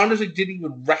 I honestly didn't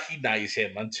even recognize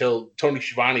him until Tony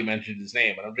Schiavone mentioned his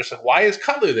name. And I'm just like, why is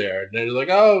Cutler there? And they're like,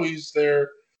 oh, he's their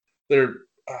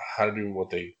I don't know what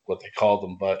they called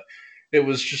him, but it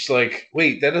was just like,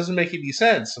 wait, that doesn't make any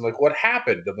sense. I'm like, what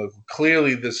happened? I'm like,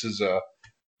 clearly this is a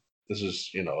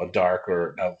dark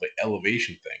or an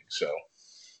elevation thing. So,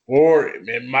 or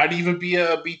it might even be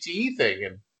a BTE thing.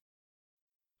 And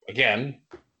again,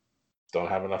 don't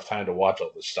have enough time to watch all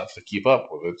this stuff to keep up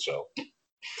with it. So.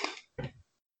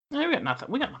 Yeah, we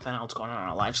got nothing else going on in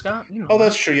our life, Scott.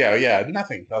 That's true. Yeah.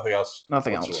 Nothing else.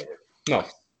 Nothing whatsoever.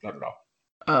 Else. No, not at all.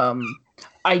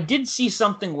 I did see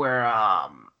something where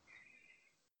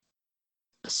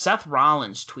Seth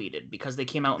Rollins tweeted because they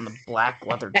came out in the black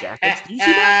leather jackets. Did you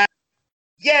see that?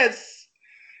 Yes.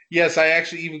 I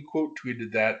actually even quote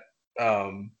tweeted that.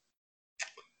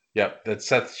 Yep, that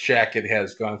Seth's jacket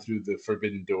has gone through the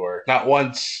forbidden door not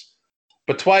once,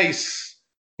 but twice.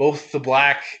 Both the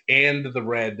black and the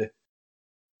red,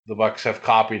 the Bucks have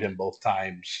copied him both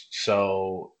times.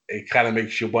 So it kind of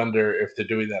makes you wonder if they're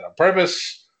doing that on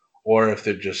purpose or if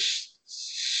they're just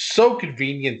so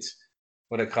convenient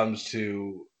when it comes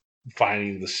to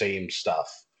finding the same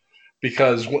stuff.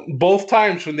 Because both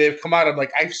times when they've come out, I'm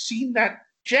like, I've seen that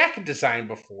jacket design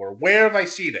before. Where have I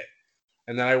seen it?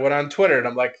 And then I went on Twitter and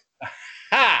I'm like,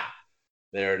 ha!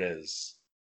 There it is.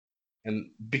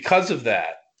 And because of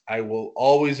that, I will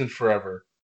always and forever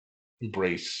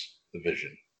embrace the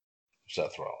vision of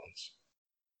Seth Rollins.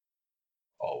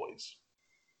 Always.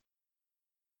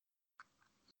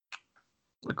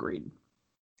 Agreed.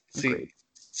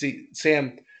 See,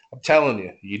 Sam, I'm telling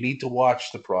you, you need to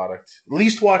watch the product. At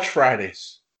least watch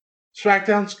Fridays.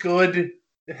 SmackDown's good.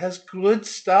 It has good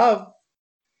stuff.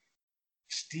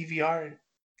 It's DVR.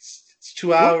 It's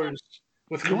 2 hours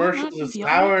with commercials. It's an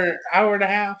hour and a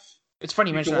half. It's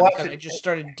funny you mention that because I just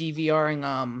started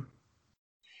DVRing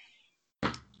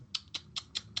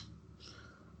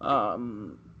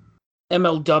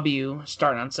MLW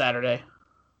starting on Saturday.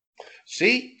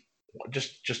 See,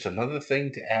 just another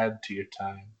thing to add to your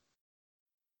time.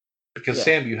 Because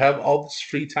Sam, you have all this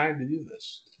free time to do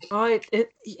this. Oh,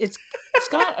 it's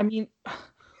Scott. I mean,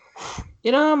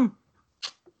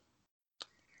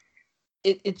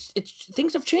 it's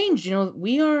things have changed. You know,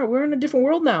 we're in a different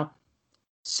world now.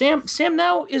 Sam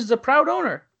now is the proud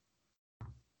owner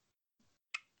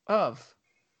of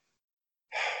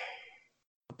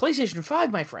a PlayStation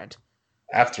 5, my friend.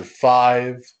 After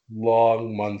 5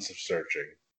 long months of searching,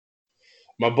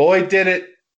 my boy did it,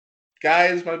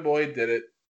 guys. My boy did it.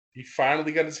 He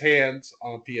finally got his hands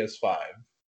on a PS5.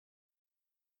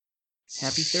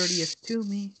 Happy 30th to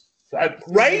me.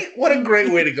 Right? What a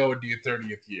great way to go into your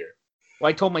 30th year. Well,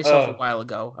 I told myself a while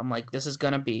ago, I'm like, this is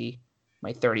going to be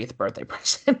my 30th birthday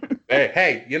present.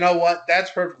 hey, you know what?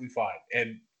 That's perfectly fine.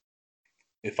 And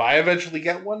if I eventually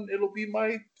get one, it'll be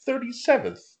my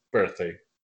 37th birthday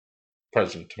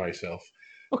present to myself.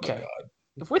 Okay. Oh,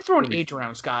 if we're throwing age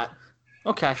around, Scott,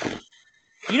 okay.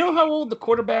 You know how old the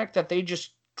quarterback that they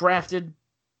just drafted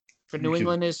for New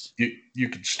England is? You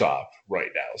can stop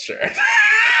right now, sir.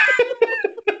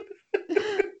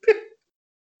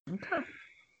 Okay.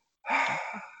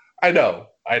 I know.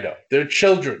 They're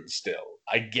children still.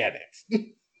 I get it.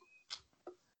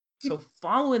 So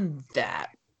following that,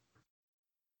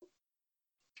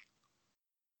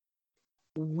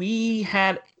 we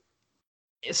had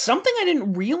something I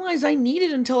didn't realize I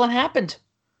needed until it happened.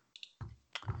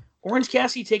 Orange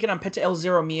Cassidy taking on Penta El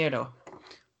Zero Miedo.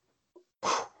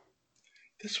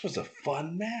 This was a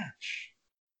fun match.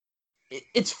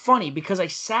 It's funny because I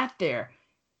sat there,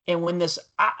 and when this,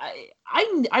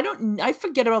 I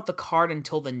forget about the card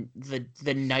until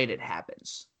the night it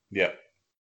happens. Yeah.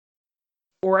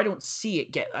 Or I don't see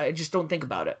it I just don't think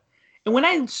about it. And when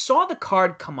I saw the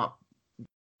card come up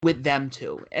with them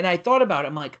two, and I thought about it,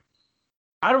 I'm like,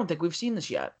 I don't think we've seen this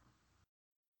yet.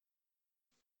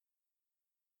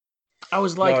 I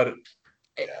was like,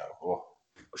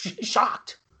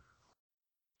 shocked.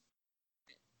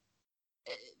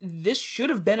 This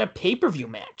should have been a pay-per-view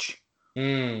match.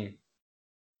 I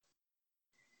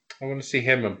want to see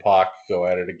him and Pac go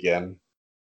at it again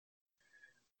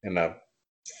in a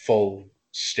full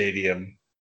stadium.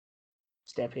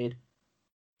 Stampede.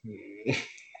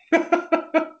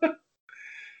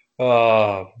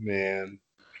 Oh, man.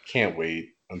 I can't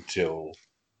wait until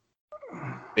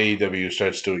AEW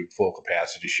starts doing full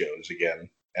capacity shows again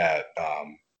at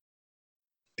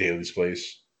Daly's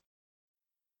Place.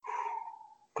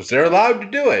 Because they're allowed to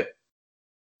do it.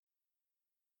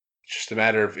 It's just a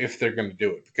matter of if they're going to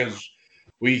do it. Because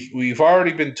we've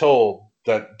already been told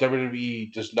that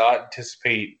WWE does not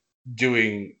anticipate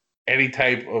doing any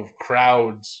type of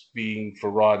crowds being for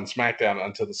Raw and SmackDown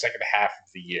until the second half of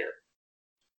the year.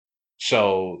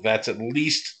 So that's at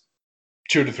least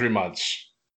 2 to 3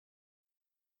 months.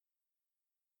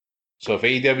 So if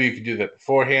AEW can do that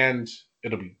beforehand,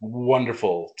 it'll be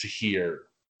wonderful to hear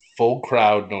full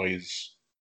crowd noise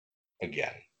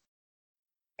again.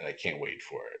 And I can't wait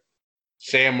for it.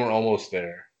 Sam, we're almost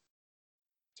there.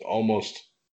 It's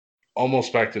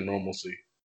almost back to normalcy.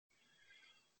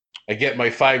 I get my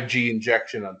 5G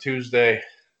injection on Tuesday.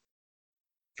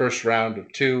 First round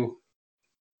of 2.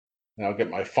 And I'll get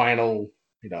my final,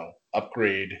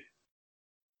 upgrade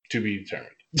to be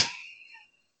determined.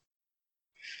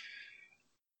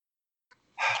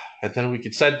 And then we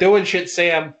can start doing shit,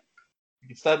 Sam. We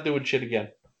can start doing shit again.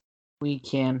 We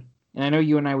can. And I know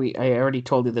you and I already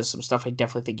told you there's some stuff I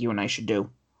definitely think you and I should do.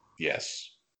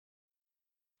 Yes.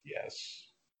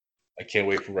 I can't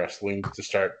wait for wrestling to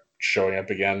start showing up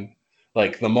again.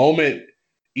 Like, the moment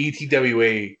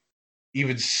ETWA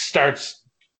even starts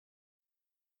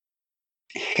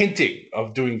hinting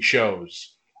of doing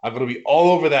shows, I'm going to be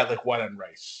all over that like white on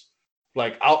rice.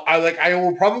 Like, I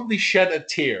will probably shed a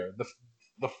tear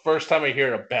the first time I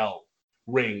hear a bell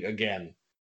ring again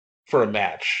for a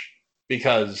match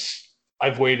because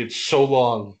I've waited so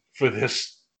long for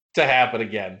this to happen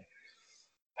again.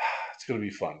 It's going to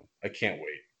be fun. I can't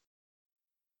wait.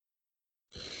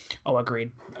 Oh,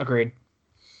 agreed.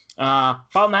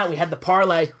 Following that, we had the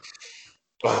parlay.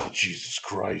 Oh, Jesus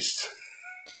Christ.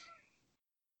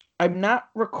 I'm not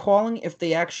recalling if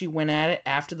they actually went at it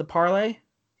after the parlay.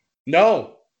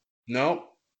 No.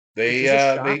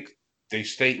 They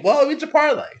stay. Well, it's a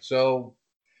parlay, so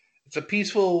it's a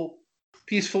peaceful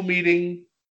meeting.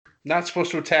 Not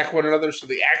supposed to attack one another, so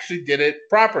they actually did it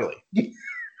properly.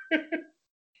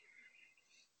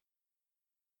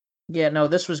 Yeah, no,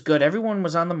 this was good. Everyone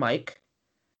was on the mic.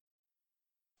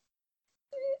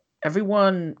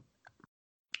 Everyone,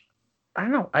 I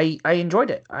don't know. I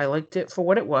enjoyed it. I liked it for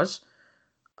what it was.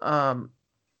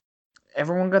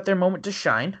 Everyone got their moment to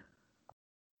shine.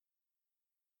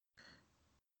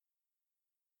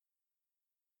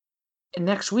 And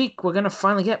next week, we're going to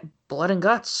finally get Blood and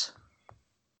Guts.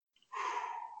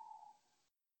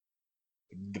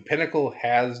 The Pinnacle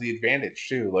has the advantage,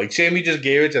 too. Like, Sammy just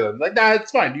gave it to them. Like, nah,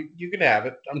 it's fine. You can have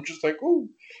it. I'm just like, ooh.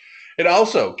 And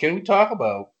also, can we talk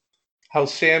about how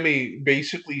Sammy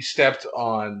basically stepped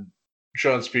on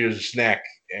Sean Spears' neck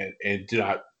and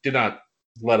did not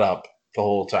let up the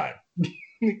whole time?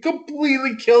 He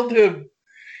completely killed him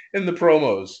in the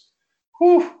promos.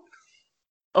 Whew.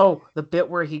 Oh, the bit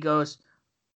where he goes,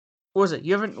 what was it?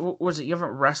 You haven't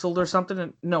wrestled or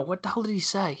something? No, what the hell did he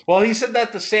say? Well, he said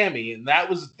that to Sammy, and that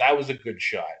was a good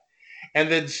shot. And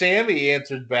then Sammy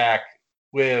answered back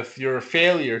with, "You're a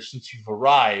failure since you've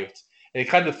arrived." And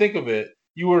kind of think of it,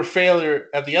 you were a failure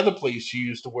at the other place you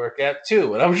used to work at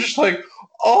too. And I was just like,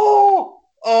 oh,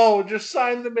 just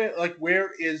sign the man. Like, where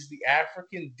is the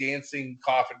African dancing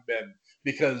coffin men?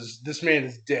 Because this man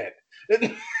is dead.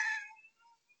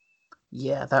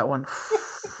 Yeah, that one.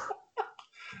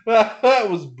 That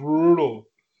was brutal.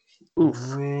 Oof.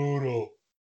 Brutal.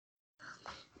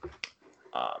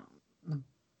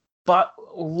 But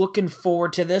looking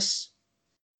forward to this.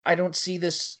 I don't see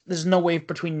this. There's no way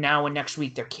between now and next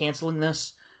week they're canceling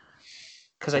this.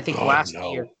 Because I think last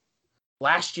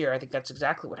year, I think that's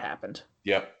exactly what happened.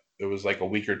 Yep. It was like a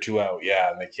week or two out.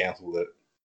 Yeah, and they canceled it.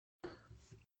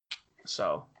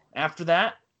 So after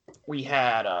that, we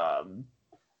had a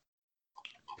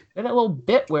little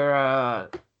bit where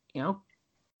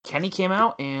Kenny came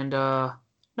out and no,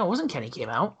 it wasn't Kenny came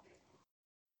out.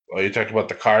 Oh, you talked about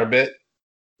the car bit?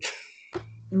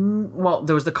 Well,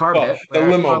 there was the car bit. The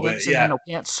limo bit, yeah. No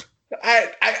pants.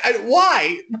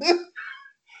 Why?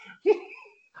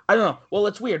 I don't know. Well,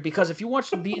 it's weird because if you watch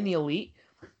the Being the Elite,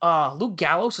 Luke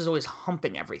Gallows is always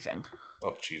humping everything.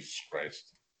 Oh, Jesus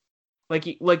Christ.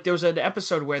 Like there was an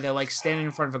episode where they're like standing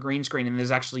in front of a green screen and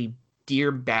there's actually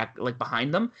deer back like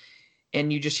behind them,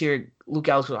 and you just hear Luke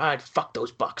Gallows go, "Ah, fuck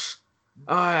those bucks.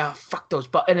 Ah, fuck those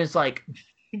bucks," and it's like,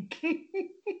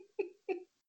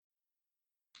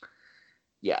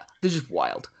 yeah, this is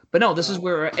wild. But no, this is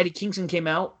where Eddie Kingston came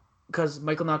out because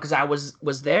Michael Nakazawa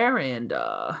was there, and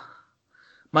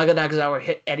Michael Nakazawa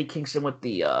hit Eddie Kingston with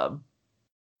the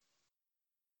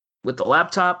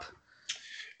laptop.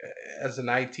 As an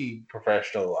IT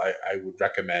professional, I would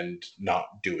recommend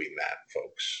not doing that,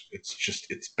 folks.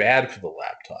 It's bad for the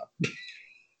laptop.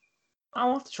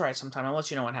 I'll have to try it sometime. I'll let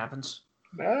you know what happens.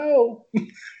 No.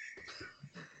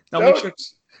 No, make sure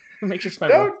it's my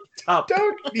laptop.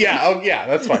 Don't. Yeah. Oh, yeah.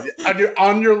 That's fine.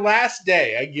 On your last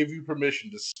day, I give you permission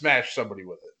to smash somebody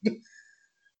with it.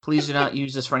 Please do not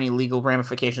use this for any legal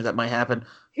ramifications that might happen.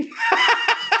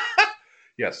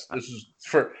 Yes, this is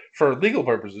for legal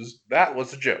purposes. That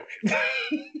was a joke.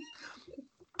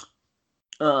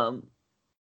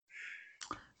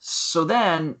 So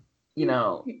then,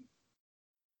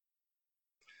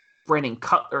 Brandon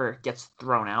Cutler gets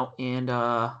thrown out, and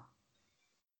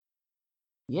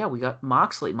we got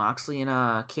Moxley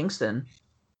and Kingston.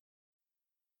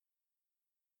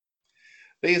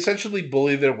 They essentially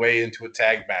bully their way into a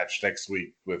tag match next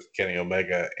week with Kenny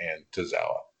Omega and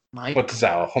Tozawa. But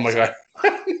Tozawa, oh my god,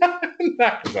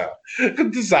 not Tozawa.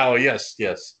 Tozawa,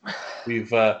 yes.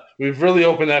 We've really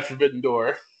opened that forbidden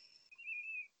door.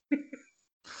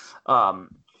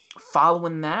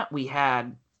 Following that, we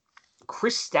had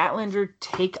Chris Statlander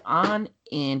take on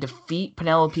and defeat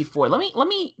Penelope Ford. Let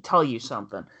me tell you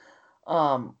something.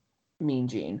 Mean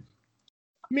Gene.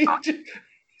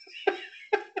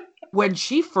 When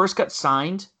she first got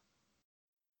signed,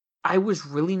 I was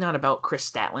really not about Chris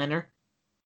Statlander.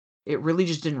 It really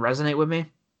just didn't resonate with me.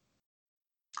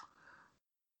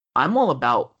 I'm all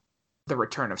about the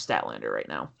return of Statlander right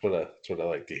now. That's what I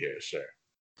like to hear, sir.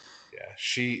 Yeah,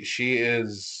 she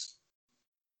is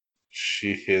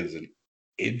an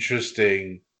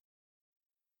interesting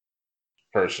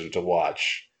person to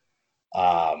watch.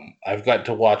 I've got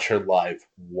to watch her live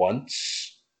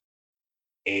once,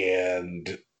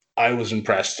 and I was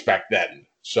impressed back then.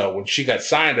 So when she got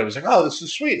signed, I was like, "Oh, this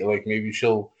is sweet. Like maybe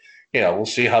she'll, we'll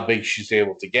see how big she's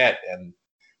able to get." And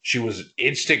she was an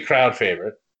instant crowd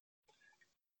favorite.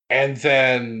 And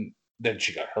then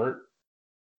she got hurt,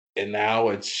 and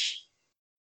now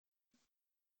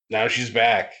she's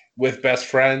back with best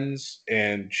friends,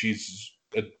 and she's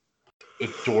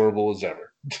adorable as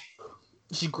ever.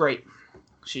 She's great.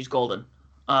 She's golden.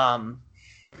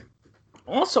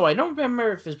 Also, I don't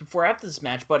remember if it was before or after this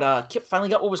match, but Kip finally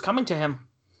got what was coming to him.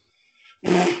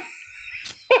 Yep.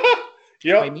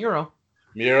 By Miro.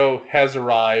 Miro has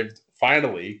arrived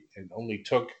finally, and only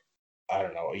took, I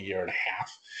don't know, a year and a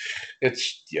half.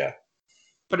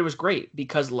 But it was great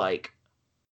because, like,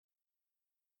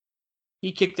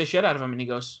 he kicked the shit out of him, and he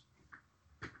goes,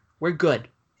 "We're good.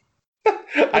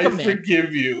 I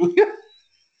forgive you."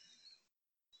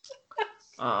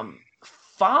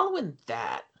 Following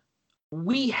that,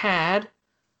 we had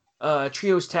a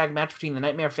trios tag match between the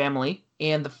Nightmare Family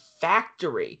and the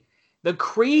Factory. The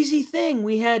crazy thing,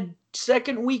 we had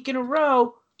second week in a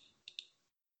row,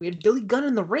 we had Billy Gunn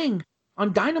in the ring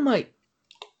on Dynamite.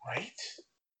 Right.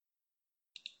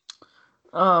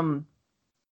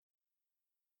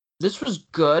 This was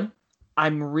good.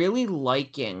 I'm really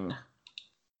liking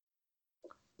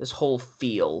this whole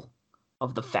feel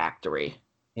of the Factory.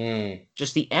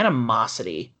 Just the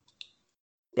animosity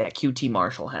that QT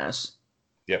Marshall has.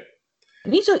 Yep.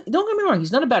 And don't get me wrong,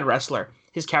 he's not a bad wrestler.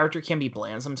 His character can be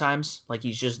bland sometimes, like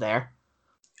he's just there.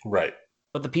 Right.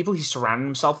 But the people he's surrounding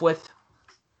himself with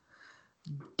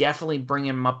definitely bring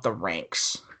him up the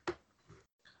ranks.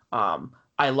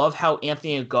 I love how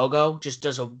Anthony Ogogo just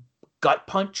does a gut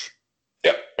punch.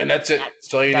 Yep, and that's it.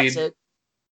 That's all you need. It.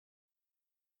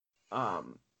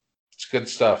 It's good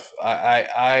stuff.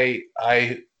 I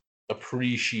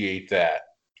appreciate that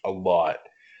a lot.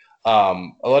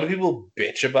 A lot of people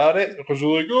bitch about it because they're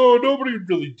like, "Oh, nobody would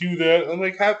really do that." I'm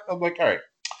like, all right.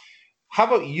 How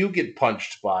about you get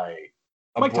punched by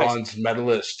a Mike bronze Tyson.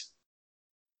 medalist,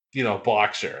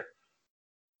 boxer?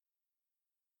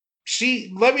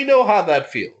 See, let me know how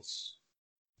that feels.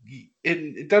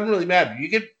 It doesn't really matter. You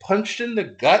get punched in the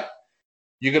gut,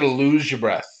 you're gonna lose your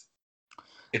breath.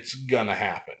 It's gonna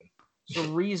happen. The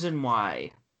reason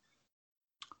why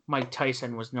Mike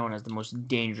Tyson was known as the most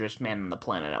dangerous man on the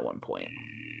planet at one point.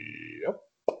 Yep.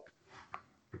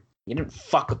 You didn't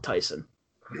fuck with Tyson.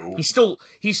 Nope.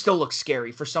 He still looks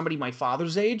scary for somebody my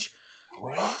father's age.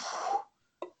 Right.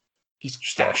 He's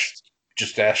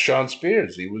just ask Sean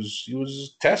Spears. He was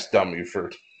a test dummy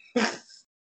for a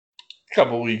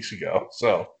couple weeks ago.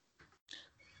 So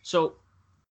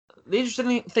the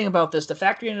interesting thing about this, the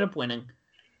Factory ended up winning.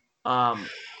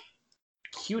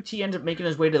 QT ended up making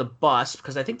his way to the bus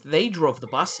because I think they drove the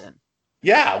bus in.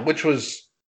 Yeah, which was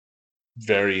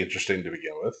very interesting to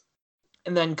begin with.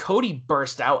 And then Cody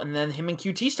burst out, and then him and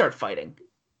QT start fighting.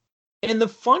 And the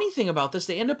funny thing about this,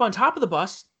 they end up on top of the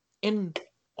bus, and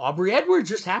Aubrey Edwards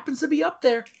just happens to be up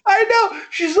there. I know.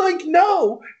 She's like,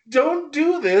 "No, don't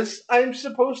do this. I'm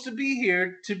supposed to be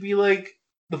here to be like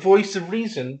the voice of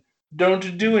reason.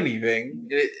 Don't do anything."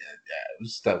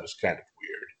 That was kind of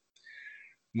weird.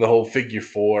 The whole figure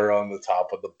four on the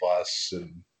top of the bus,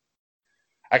 and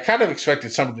I kind of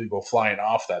expected somebody to go flying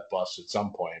off that bus at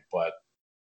some point, but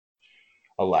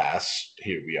alas,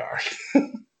 here we are.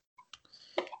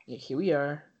 Yeah, here we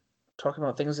are, talking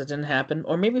about things that didn't happen,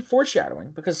 or maybe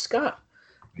foreshadowing, because Scott,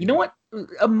 you know what?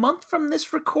 A month from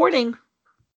this recording,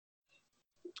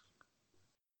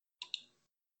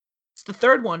 it's the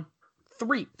third one.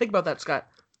 3. Think about that, Scott.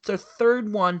 It's our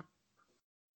third one.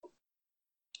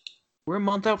 We're a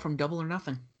month out from Double or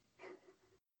Nothing.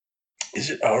 Is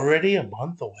it already a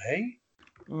month away?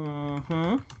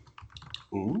 Mm-hmm.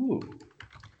 Ooh.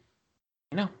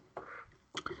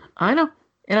 I know.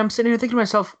 And I'm sitting here thinking to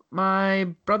myself, my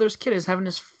brother's kid is having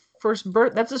his first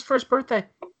birth. That's his first birthday.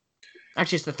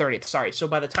 Actually, it's the 30th. Sorry. So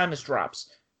by the time this drops,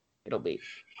 it'll be.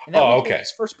 And that okay.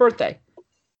 His first birthday.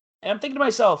 And I'm thinking to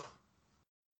myself,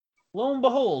 lo and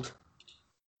behold,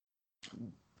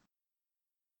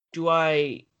 do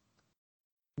I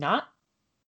not?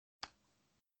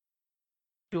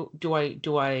 Do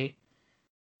I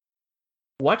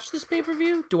watch this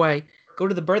pay-per-view? Do I go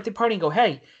to the birthday party and go,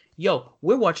 "Hey, yo,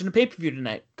 we're watching a pay-per-view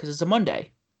tonight because it's a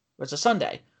Monday or it's a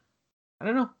Sunday"? I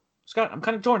don't know, Scott. I'm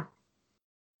kind of torn.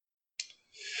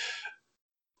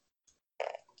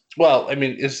 Well, I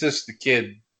mean, is this the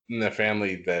kid in the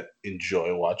family that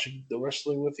enjoy watching the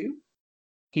wrestling with you?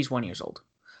 He's 1 year old,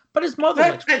 but his mother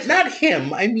likes not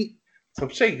him. I mean, So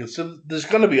I'm saying there's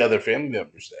going to be other family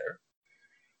members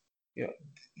there.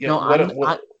 No,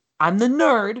 What? I'm the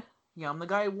nerd. Yeah, I'm the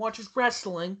guy who watches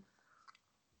wrestling.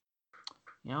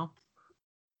 You know,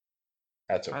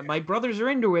 That's okay. my brothers are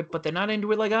into it, but they're not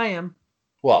into it like I am.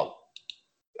 Well,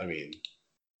 I mean,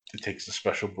 it takes a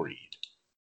special breed.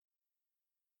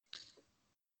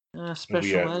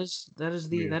 Special. That is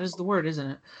the word,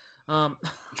 isn't it? Not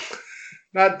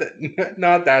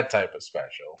that type of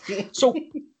special. So,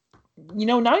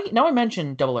 now I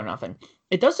mentioned Double or Nothing.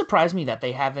 It does surprise me that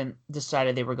they haven't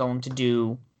decided they were going to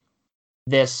do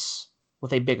this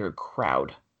with a bigger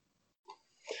crowd.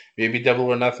 Maybe Double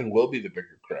or Nothing will be the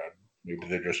bigger crowd. Maybe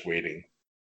they're just waiting.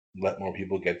 Let more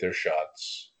people get their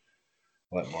shots.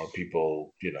 Let more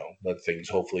people, let things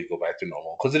hopefully go back to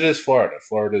normal. Because it is Florida.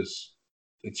 Florida's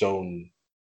its own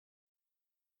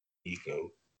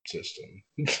ecosystem.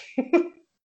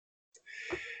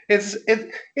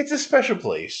 It's a special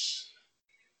place.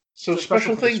 So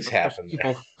special things happen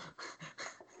there.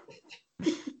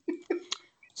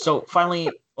 So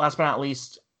finally, last but not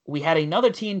least, we had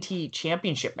another TNT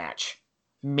Championship match,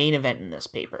 main event in this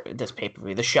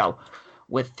pay-per-view, the show,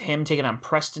 with him taking on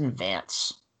Preston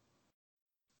Vance.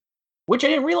 Which I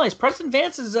didn't realize Preston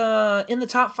Vance is in the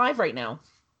top 5 right now.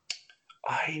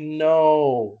 I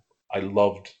know. I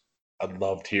loved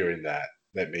hearing that.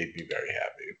 That made me very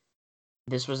happy.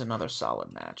 This was another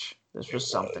solid match. This was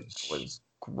something that was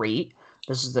great.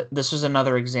 This was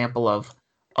another example of,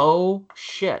 oh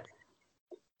shit,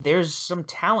 there's some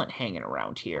talent hanging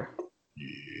around here.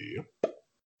 Yep.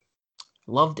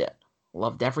 Loved it.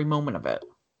 Loved every moment of it.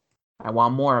 I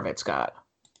want more of it, Scott.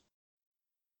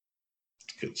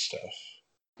 Good stuff.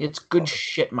 It's good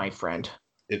shit, my friend.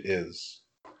 It is.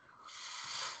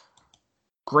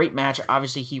 Great match.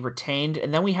 Obviously, he retained.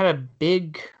 And then we had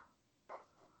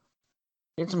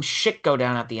some shit go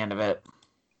down at the end of it.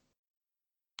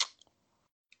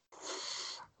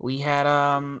 We had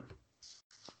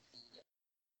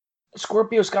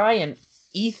Scorpio Sky and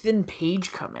Ethan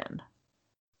Page come in.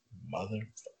 Mother.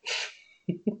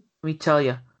 Let me tell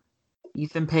you,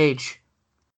 Ethan Page.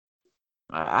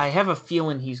 I have a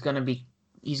feeling he's gonna be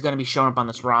showing up on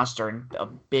this roster in a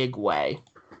big way.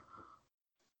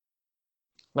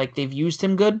 Like, they've used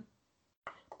him good,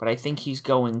 but I think you're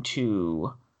going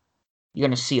to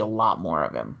see a lot more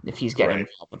of him if he's getting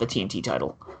involved with the TNT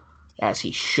title, as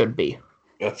he should be.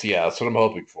 That's what I'm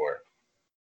hoping for.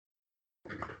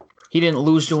 He didn't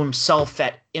lose to himself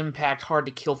at Impact Hard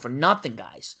to Kill for nothing,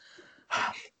 guys.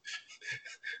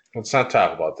 Let's not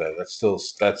talk about that. That's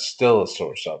still a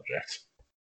sore subject.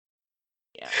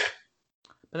 Yeah.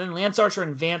 But then Lance Archer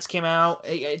and Vance came out.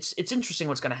 It's interesting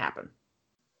what's going to happen.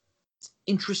 It's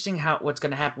interesting what's going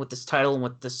to happen with this title and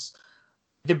with this.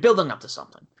 They're building up to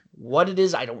something. What it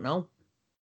is, I don't know.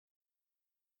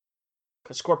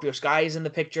 Because Scorpio Sky is in the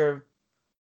picture.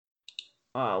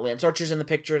 Lance Archer's in the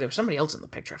picture. There was somebody else in the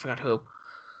picture. I forgot who.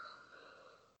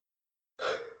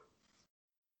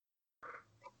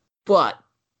 But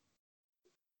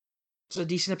it's a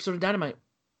decent episode of Dynamite.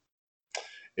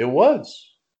 It was.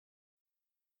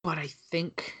 But I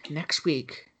think next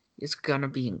week is gonna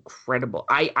be incredible.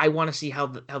 I want to see how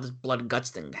this blood and guts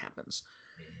thing happens,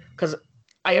 because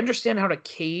I understand how the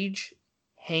cage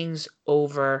hangs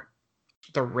over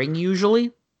the ring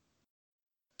usually,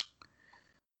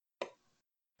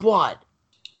 but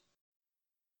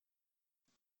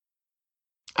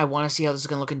I want to see how this is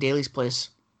gonna look in Daly's place,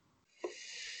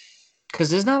 because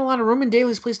there's not a lot of room in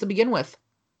Daly's place to begin with.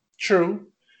 True.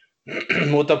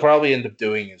 What they'll probably end up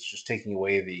doing is just taking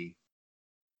away the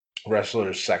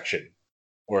wrestlers section,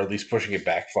 or at least pushing it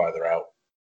back farther out.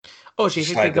 Oh, so you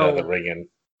think they go the ring in?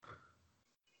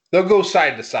 They'll go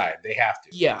side to side. They have to.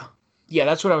 Yeah,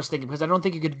 that's what I was thinking, because I don't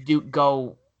think you could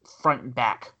go front and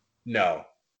back. No,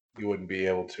 you wouldn't be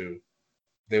able to.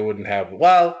 They wouldn't have.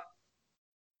 Well,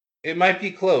 it might be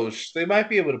close. They might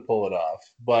be able to pull it off,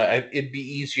 but it'd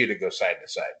be easier to go side to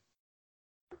side.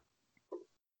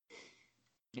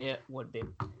 Yeah, it would be.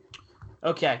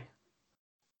 Okay.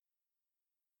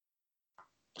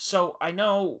 So I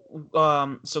know,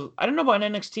 so I don't know about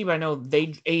NXT, but I know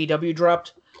AEW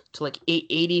dropped to like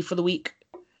 880 for the week.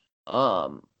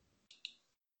 I'm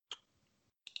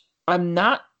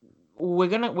not. We're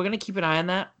gonna keep an eye on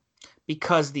that,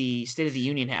 because the State of the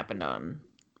Union happened on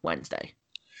Wednesday.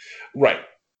 Right.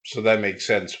 So that makes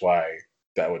sense why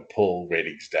that would pull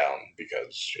ratings down,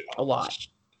 because a lot.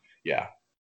 Yeah.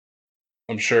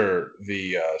 I'm sure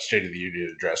the State of the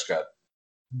Union address got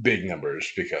big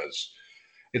numbers because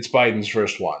it's Biden's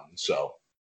first one, so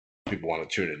people want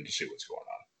to tune in to see what's going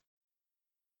on.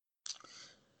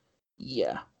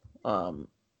 Yeah.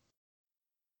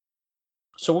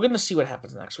 So we're going to see what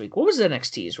happens next week. What was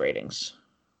NXT's ratings?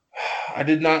 I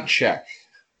did not check.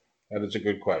 That is a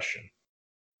good question.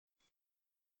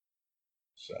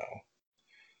 So,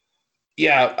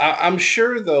 yeah, I'm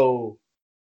sure though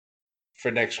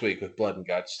for next week with Blood and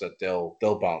Guts that they'll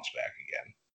bounce back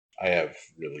again. I have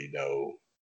really no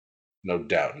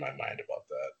doubt in my mind about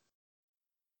that.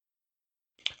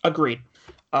 Agreed.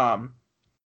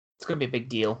 It's going to be a big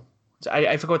deal.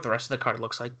 I forgot what the rest of the card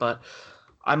looks like, but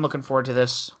I'm looking forward to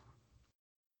this.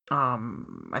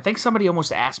 I think somebody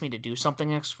almost asked me to do something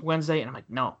next Wednesday, and I'm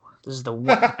like, no, this is the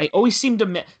one. I always seem to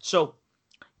miss. So,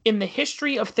 in the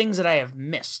history of things that I have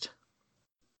missed,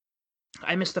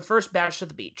 I missed the first Bash at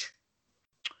the Beach.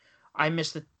 I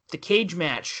missed the cage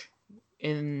match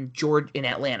in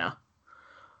Atlanta.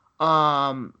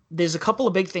 There's a couple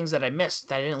of big things that I missed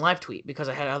that I didn't live tweet because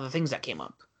I had other things that came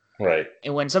up. Right.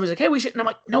 And when somebody's like, hey, we should, and I'm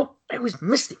like, nope, I always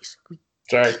miss these.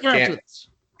 Sorry, Can't do this.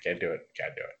 Can't do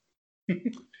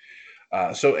it.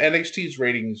 So NXT's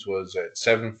ratings was at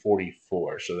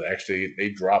 744. So actually, they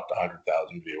dropped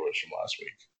 100,000 viewers from last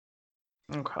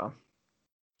week. Okay.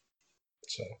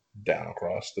 So down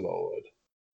across the board.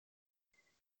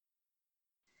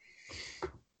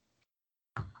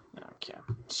 Okay.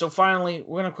 So finally,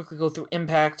 we're gonna quickly go through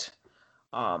Impact.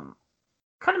 Kind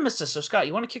of missed this. So Scott,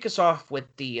 you want to kick us off with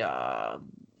the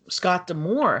Scott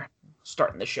D'Amore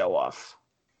starting the show off?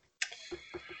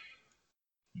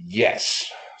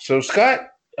 Yes. So Scott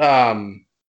comes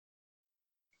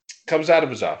out of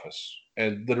his office,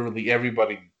 and literally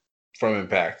everybody from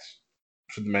Impact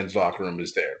for the men's locker room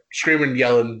is there, screaming,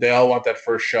 yelling. They all want that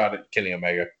first shot at Kenny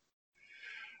Omega.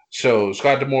 So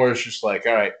Scott D'Amore is just like,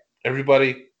 all right,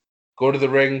 everybody, go to the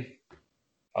ring.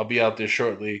 I'll be out there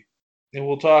shortly, and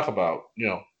we'll talk about,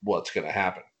 what's going to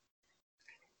happen.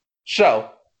 So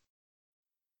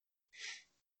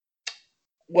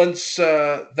once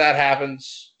that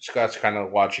happens, Scott's kind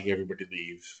of watching everybody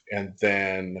leave, and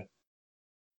then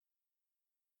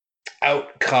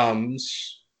out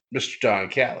comes Mr. Don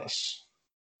Callis,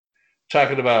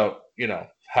 talking about,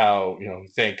 how, he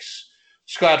thanks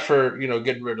Scott for,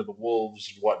 getting rid of the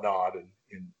Wolves and whatnot, and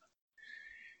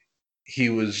he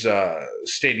was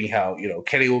stating how,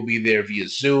 Kenny will be there via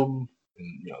Zoom,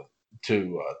 and,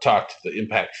 to talk to the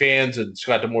Impact fans, and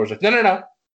Scott D'Amore's like, no.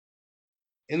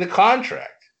 In the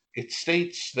contract, it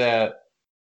states that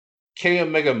Kenny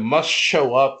Omega must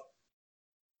show up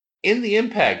in the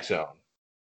Impact Zone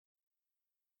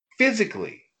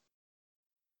physically,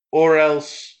 or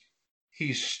else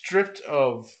he's stripped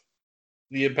of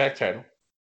the Impact title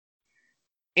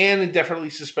and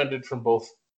indefinitely suspended from both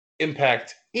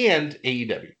Impact and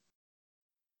AEW.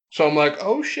 So I'm like,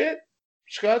 oh shit,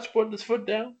 Scott's putting his foot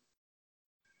down.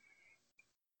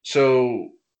 So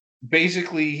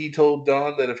basically, he told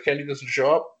Don that if Kenny doesn't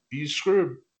show up, he's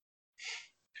screwed.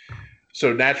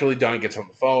 So naturally, Don gets on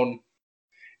the phone,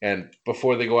 and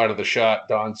before they go out of the shot,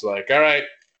 Don's like, all right,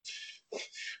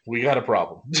 we got a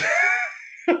problem.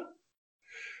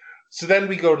 So then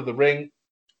we go to the ring.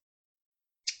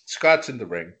 Scott's in the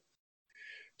ring,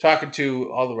 talking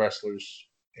to all the wrestlers,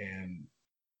 and,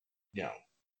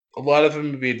 a lot of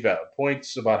them made valid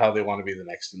points about how they want to be the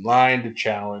next in line to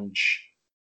challenge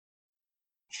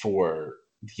for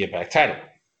the Impact title.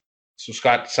 So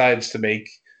Scott decides to make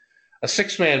a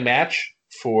 6-man match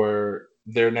for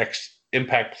their next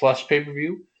Impact Plus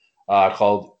pay-per-view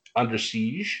called Under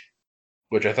Siege,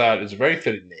 which I thought is a very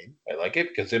fitting name. I like it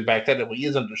because Impact technically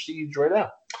is under siege right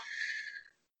now.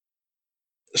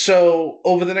 So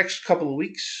over the next couple of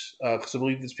weeks, because I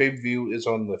believe this pay-per-view is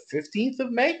on the 15th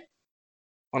of May,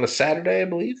 on a Saturday, I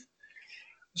believe.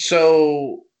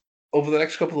 So over the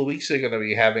next couple of weeks, they're going to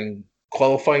be having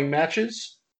qualifying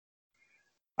matches.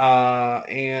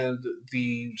 And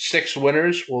the 6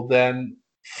 winners will then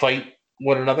fight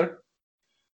one another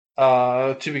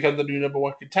to become the new number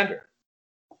 1 contender.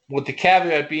 With the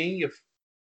caveat being, if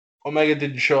Omega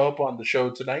didn't show up on the show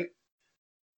tonight,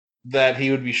 that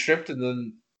he would be stripped, and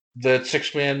then that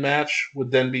 6-man match would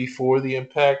then be for the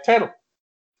Impact title.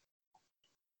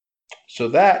 So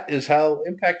that is how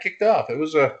Impact kicked off. It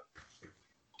was a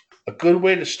good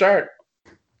way to start.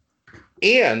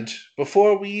 And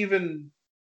before we even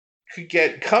could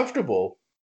get comfortable,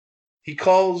 he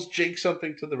calls Jake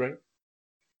something to the ring.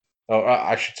 Or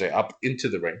I should say up into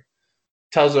the ring.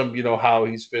 Tells him, how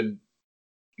he's been,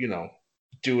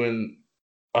 doing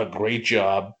a great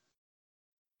job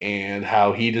and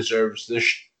how he deserves this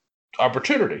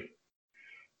opportunity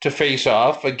to face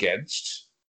off against,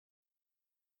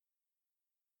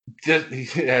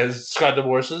 as Scott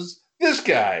D'Amore says, this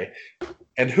guy.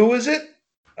 And who is it?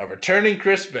 A returning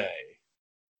Chris Bay.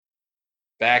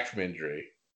 Back from injury.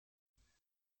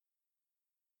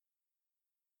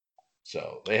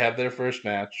 So they have their first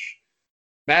match.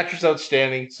 Match was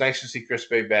outstanding. It's nice to see Chris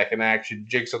Bay back in action.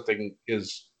 Jake Something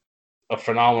is a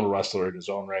phenomenal wrestler in his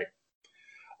own right.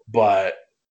 But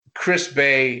Chris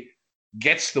Bay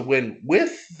gets the win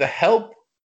with the help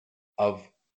of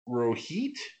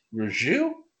Rohit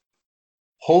Raju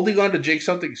holding on to Jake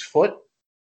Something's foot,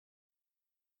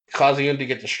 causing him to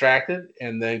get distracted,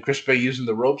 and then Chris Bay using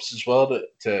the ropes as well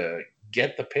to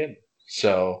get the pin.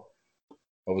 So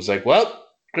I was like, well,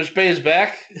 Chris Bay is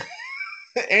back,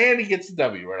 and he gets the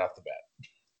W right off the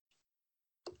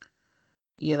bat.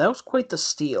 Yeah, that was quite the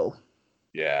steal.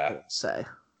 Yeah. I would say.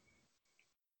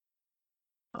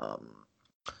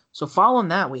 So following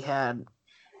that, we had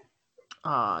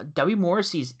W.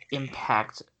 Morrissey's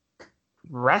Impact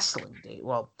Wrestling Day.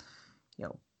 Well,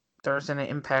 Thursday Night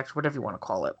Impact, whatever you want to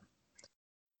call it.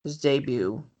 His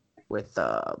debut with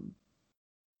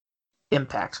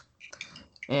Impact.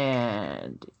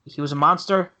 And he was a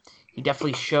monster. He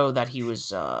definitely showed that he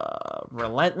was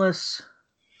relentless.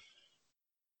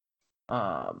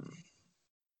 I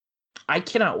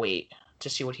cannot wait to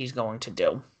see what he's going to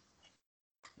do.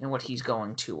 And what he's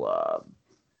going to I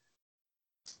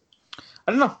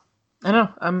don't know.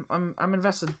 I'm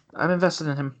invested. I'm invested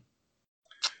in him.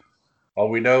 All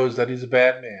we know is that he's a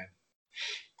bad man.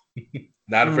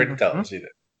 Not afraid to tell us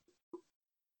either.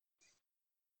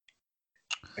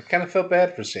 I kind of felt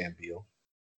bad for Sam Beal.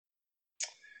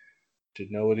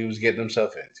 Didn't know what he was getting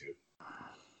himself into.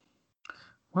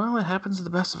 Well, it happens to the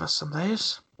best of us some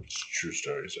days. It's a true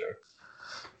story, sir.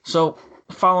 So,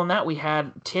 following that, we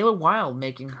had Taylor Wilde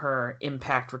making her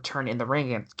Impact return in the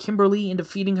ring against Kimberly and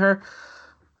defeating her.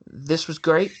 This was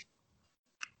great.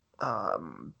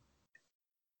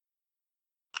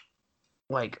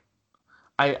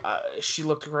 She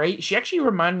looked great. She actually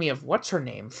reminded me of what's her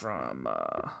name from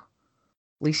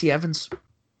Lacey Evans.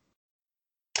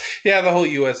 Yeah, the whole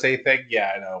USA thing.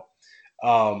 Yeah, I know.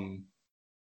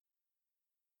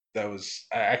 That was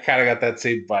I kind of got that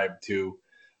same vibe too.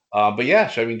 But yeah,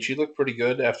 she looked pretty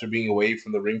good after being away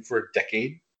from the ring for a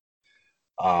decade.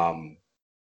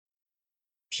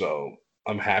 So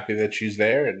I'm happy that she's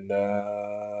there, and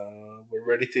we're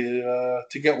ready to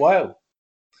get wild.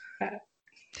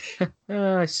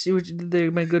 I see what you did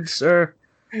there, my good sir.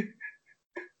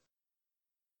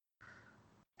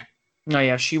 No,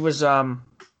 yeah, she was.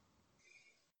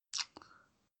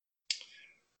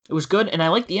 It was good, and I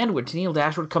like the end where Tennille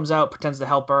Dashwood comes out, pretends to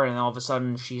help her, and all of a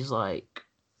sudden she's like,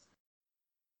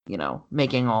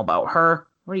 making all about her.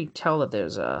 Where do you tell that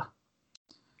there's a?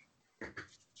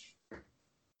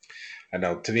 I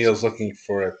know Tennille's looking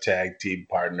for a tag team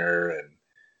partner,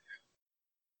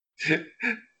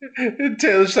 and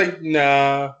Taylor's like,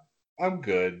 "Nah, I'm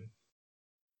good.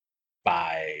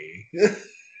 Bye."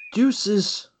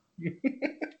 Deuces.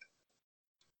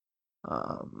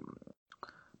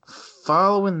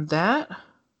 Following that,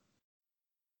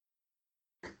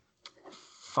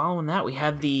 we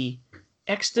had the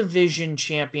X Division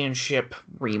Championship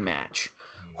rematch.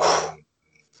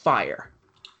 Fire.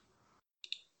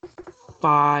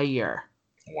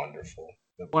 Wonderful.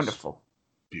 Wonderful.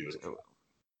 Beautiful.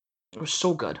 It was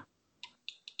so good.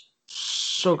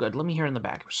 So good. Let me hear it in the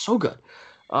back. It was so good.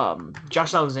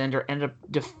 Josh Alexander ended up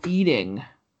defeating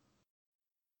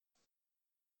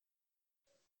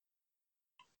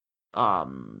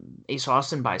Ace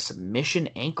Austin by submission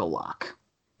ankle lock.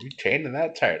 Retaining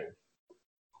that title.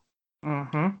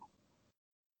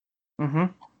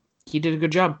 He did a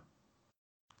good job.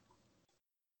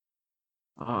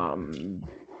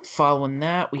 Following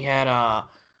that, we had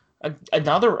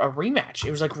another rematch.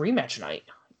 It was like rematch night.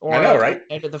 Or I know, right?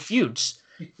 End of the feuds.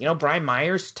 Brian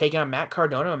Myers taking on Matt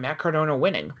Cardona, and Matt Cardona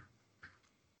winning.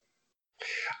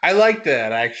 I like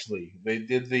that, actually. They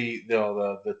did the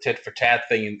tit for tat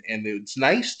thing, and it's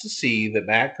nice to see that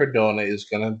Matt Cardona is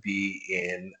going to be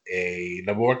in a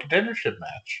number one contendership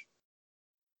match.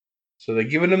 So they're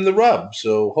giving him the rub.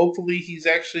 So hopefully he's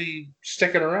actually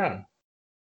sticking around.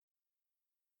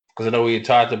 Because I know we had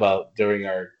talked about during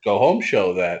our go home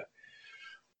show that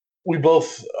we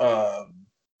both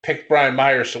picked Brian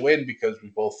Myers to win because we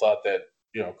both thought that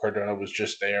Cardona was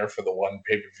just there for the one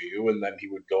pay-per-view and then he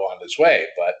would go on his way.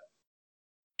 But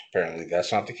apparently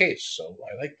that's not the case. So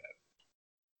I like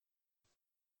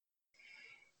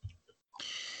that.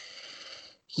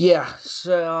 Yeah.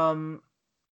 So,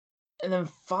 and then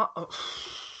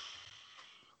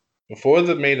before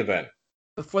the main event,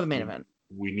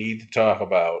 we need to talk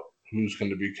about who's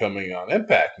going to be coming on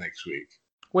Impact next week.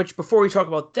 Which, before we talk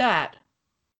about that,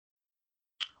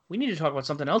 we need to talk about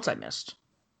something else I missed.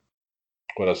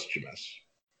 What else did you miss?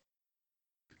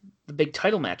 The big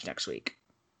title match next week.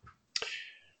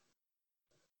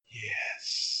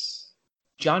 Yes.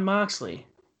 Jon Moxley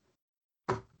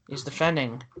is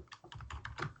defending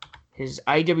his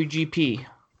IWGP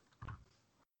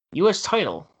U.S.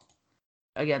 title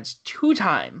against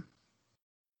two-time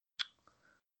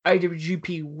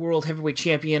IWGP World Heavyweight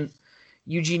Champion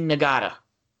Eugene Nagata.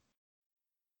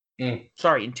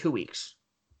 Sorry, in 2 weeks.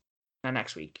 Not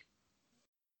next week.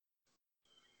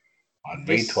 On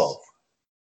May 12th.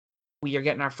 We are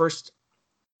getting our first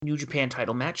New Japan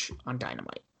title match on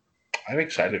Dynamite. I'm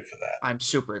excited for that. I'm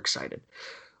super excited.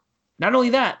 Not only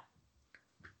that,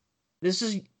 this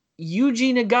is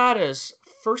Yuji Nagata's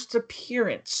first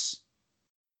appearance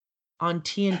on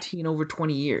TNT in over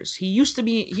 20 years. He used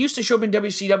to show up in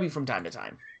WCW from time to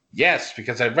time. Yes,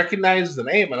 because I recognized the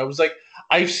name, and I was like,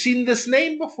 I've seen this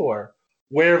name before.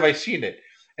 Where have I seen it?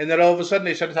 And then all of a sudden,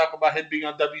 they started talking about him being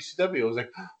on WCW. I was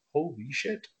like, holy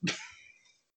shit.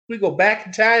 We go back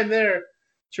in time there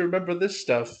to remember this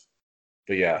stuff.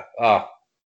 But yeah,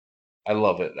 I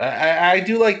love it. I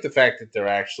do like the fact that they're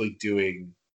actually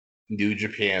doing New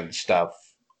Japan stuff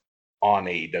on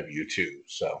AEW too.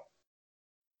 So.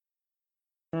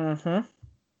 No,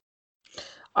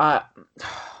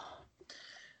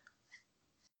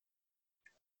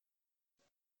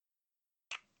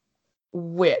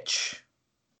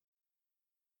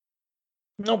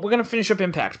 we're going to finish up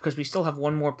Impact because we still have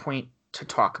one more point to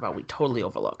talk about. We totally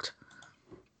overlooked.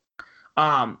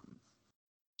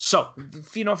 So,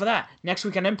 for that, next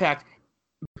week on Impact,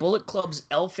 Bullet Club's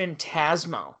El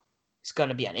Phantasmo is going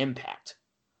to be on Impact.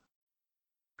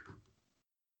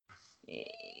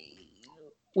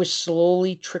 We're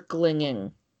slowly trickling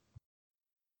in.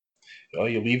 Oh,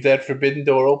 you leave that forbidden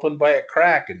door open by a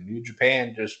crack, and New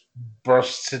Japan just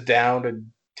bursts it down and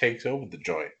takes over the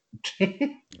joint.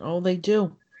 Oh, they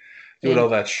do. Doing all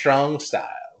that strong style.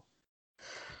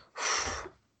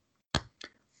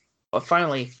 But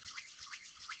finally,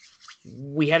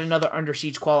 we had another Under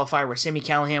Siege qualifier where Sami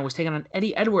Callihan was taking on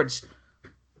Eddie Edwards.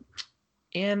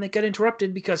 And it got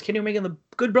interrupted because Kenny Omega and the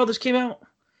Good Brothers came out.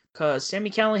 Because Sami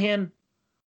Callihan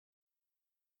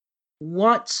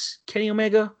wants Kenny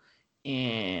Omega.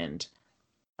 And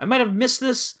I might have missed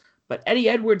this, but Eddie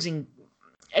Edwards and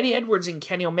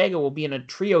Kenny Omega will be in a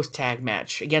trios tag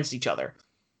match against each other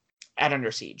at Under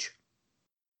Siege.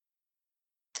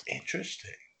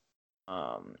 Interesting.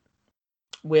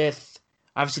 With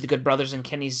obviously the Good Brothers in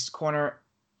Kenny's corner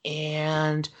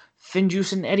and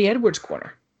Finjuice in Eddie Edwards'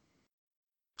 corner.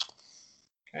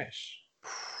 Nice.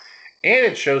 And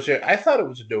it shows here, I thought it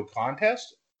was a no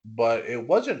contest, but it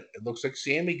wasn't. It looks like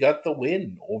Sammy got the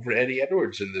win over Eddie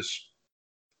Edwards in this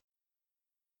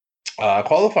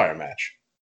qualifier match.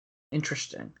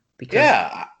 Interesting.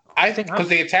 Because I think because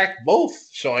they attacked both,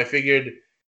 so I figured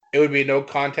it would be a no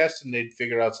contest and they'd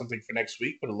figure out something for next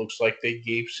week, but it looks like they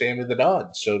gave Sammy the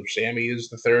nod. So Sammy is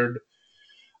the third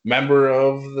member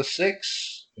of the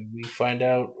 6, and we find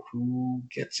out who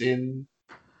gets in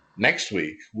next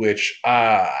week, which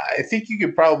I think you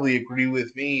could probably agree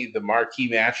with me. The marquee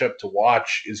matchup to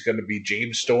watch is going to be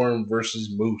James Storm versus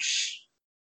Moose.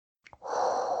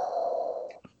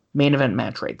 Main event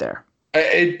match right there.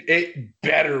 It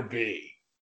better be,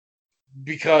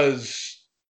 because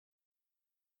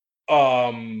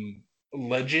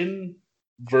Legend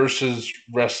versus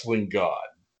Wrestling God.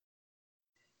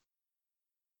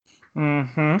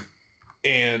 Mm-hmm.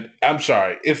 And I'm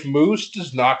sorry, if Moose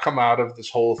does not come out of this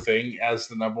whole thing as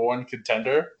the number 1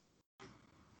 contender,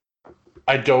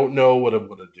 I don't know what I'm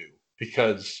going to do,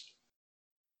 because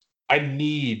I'm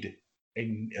going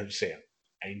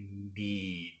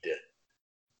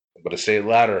to say it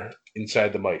louder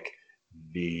inside the mic.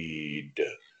 Need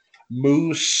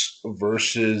Moose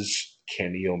versus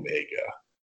Kenny Omega.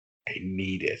 I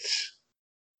need it.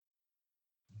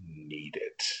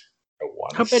 I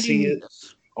want to see it.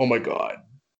 Oh my god.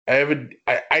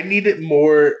 I need it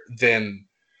more than,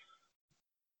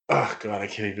 oh god, I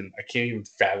can't even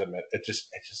fathom it. I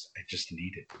just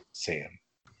need it, Sam.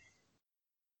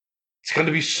 It's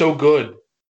gonna be so good.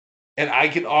 And I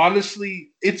can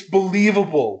honestly, it's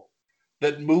believable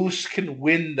that Moose can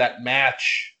win that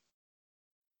match.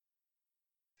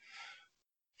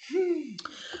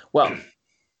 Well,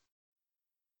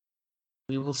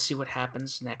 we will see what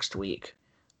happens next week.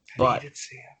 But, I need it,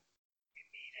 Sam.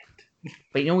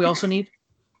 But we also need?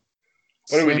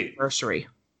 What do we need? Anniversary.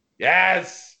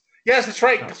 Yes, that's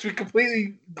right. Because we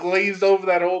completely glazed over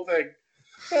that whole thing.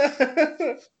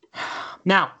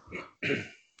 Now,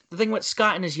 the thing with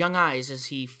Scott and his young eyes is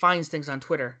he finds things on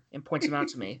Twitter and points them out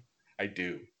to me. I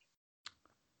do.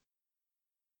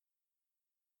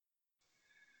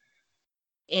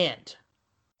 And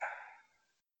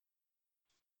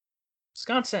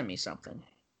Scott sent me something.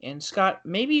 And Scott,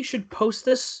 maybe you should post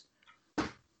this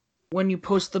when you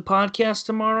post the podcast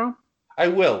tomorrow? I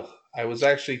will. I was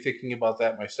actually thinking about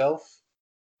that myself.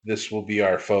 This will be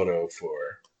our photo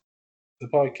for the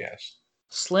podcast.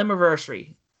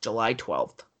 Slammiversary, July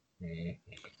 12th. Mhm.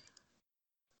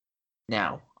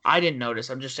 Now, I didn't notice.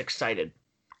 I'm just excited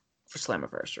for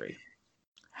Slammiversary.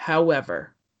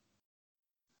 However,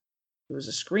 there was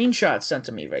a screenshot sent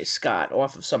to me by Scott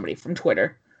off of somebody from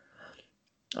Twitter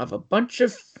of a bunch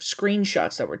of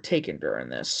screenshots that were taken during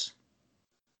this.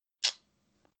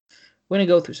 We're going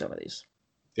to go through some of these.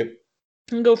 Yep.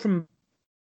 And go from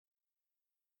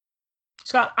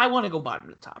Scott, I want to go bottom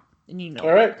to top. And you know.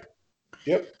 All right.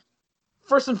 Yep.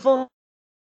 First and foremost,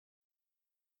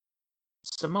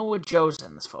 Samoa Joe's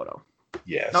in this photo.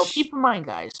 Yes. Now, keep in mind,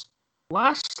 guys,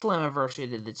 last Slammiversary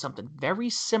they did something very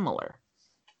similar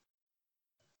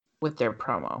with their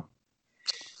promo.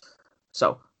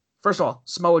 So, first of all,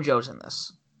 Samoa Joe's in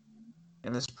this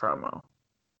promo.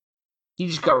 He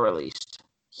just got released.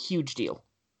 Huge deal.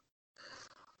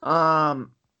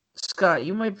 Scott,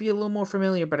 you might be a little more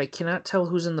familiar, but I cannot tell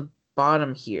who's in the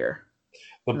bottom here.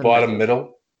 The bottom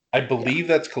middle. I believe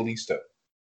that's Kalisto.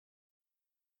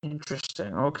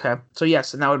 Interesting. Okay. So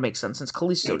yes, and that would make sense since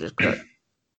Kalisto just got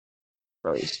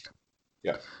released.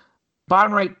 Yeah.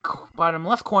 Bottom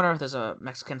left corner, there's a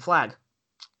Mexican flag.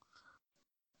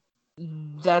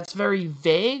 That's very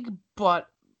vague, but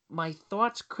my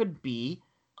thoughts could be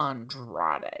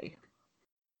Andrade.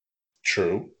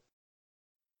 True.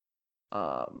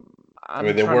 I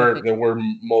mean, there were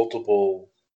multiple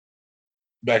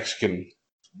Mexican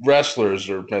wrestlers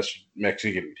or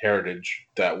Mexican heritage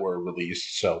that were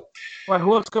released. So, well,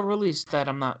 who else got released that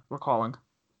I'm not recalling?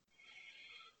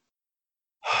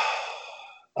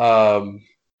 I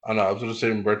don't know. I was going to say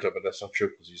Humberto, but that's not true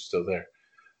because he's still there.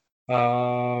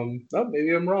 No,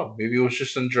 maybe I'm wrong. Maybe it was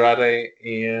just Andrade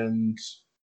and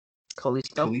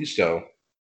Kalisto.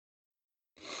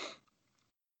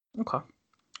 Okay.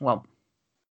 Well,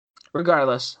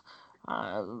 regardless,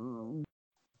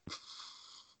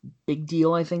 big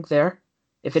deal, I think, there.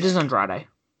 If it is Andrade.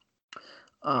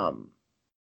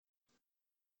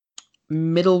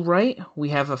 Middle right, we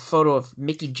have a photo of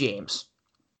Mickie James.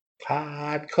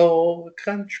 Hardcore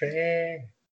country.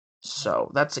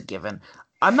 So, that's a given.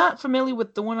 I'm not familiar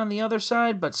with the one on the other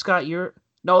side, but Scott,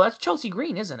 No, that's Chelsea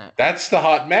Green, isn't it? That's the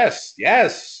hot mess.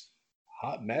 Yes.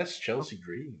 Hot mess, Chelsea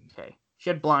Green. Okay. She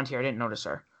had blonde hair. I didn't notice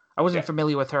her. I wasn't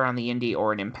familiar with her on the Indie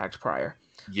or in Impact prior.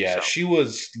 Yeah, so. She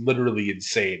was literally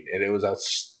insane, and it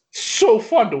was so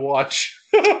fun to watch.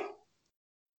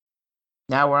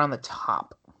 Now we're on the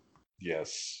top.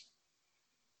 Yes.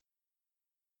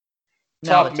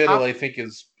 Now top middle, I think,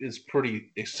 is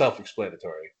pretty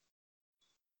self-explanatory.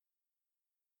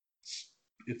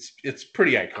 It's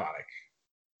pretty iconic.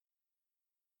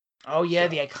 Oh yeah,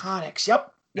 the Iconics.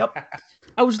 Yep.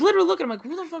 I was literally looking. I'm like,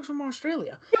 who the fuck's from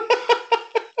Australia?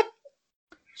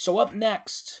 So up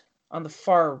next on the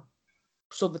far,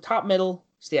 so the top middle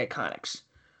is the Iconics.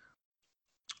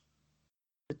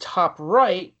 The top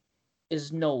right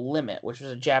is No Limit, which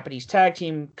was a Japanese tag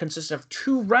team consisting of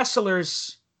 2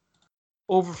 wrestlers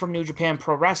over from New Japan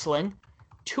Pro Wrestling.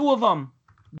 2 of them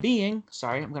being,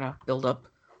 sorry, I'm gonna build up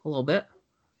a little bit.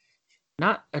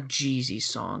 Not a Jeezy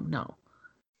song, no.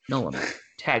 No Limit.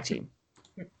 Tag team.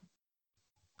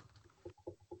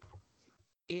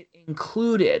 It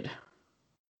included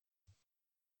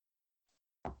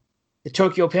the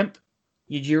Tokyo Pimp,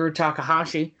 Yujiro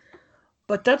Takahashi,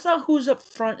 but that's not who's up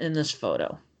front in this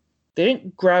photo. They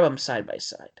didn't grab them side by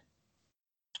side.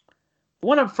 The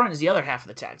one up front is the other half of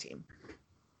the tag team.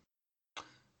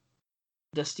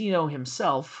 Destino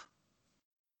himself,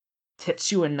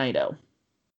 Tetsuya Naito.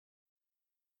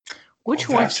 Which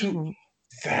one?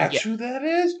 That's who that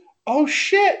is? Oh,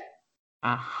 shit.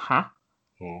 Uh-huh.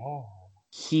 Oh.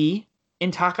 He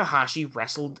and Takahashi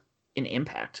wrestled in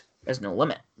Impact as No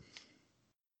Limit.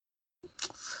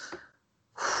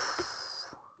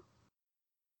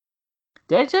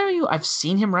 Did I tell you I've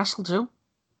seen him wrestle too?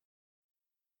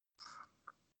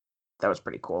 That was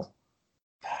pretty cool.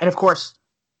 And of course,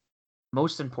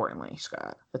 most importantly,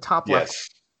 Scott, the top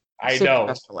left. I know.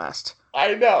 Best for last.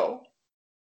 I know.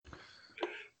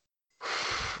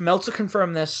 Meltzer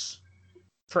confirmed this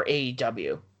for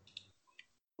AEW.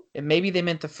 And maybe they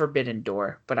meant the Forbidden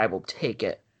Door, but I will take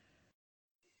it.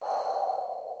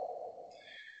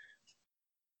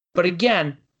 But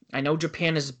again, I know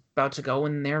Japan is about to go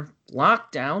in their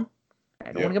lockdown.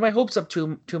 I don't want to get my hopes up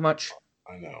too much.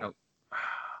 I know. No.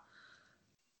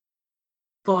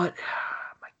 But,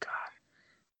 my God.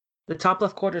 The top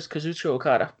left quarter is Kazuchika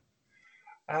Okada.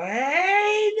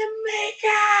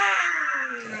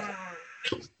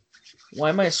 Why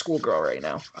am I a schoolgirl right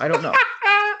now? I don't know.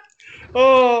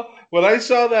 Oh, when I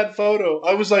saw that photo,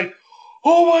 I was like,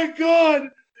 "Oh my god,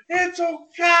 it's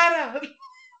Okada!"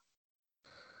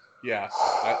 Yeah,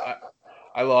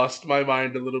 I lost my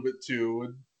mind a little bit too.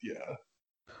 And yeah,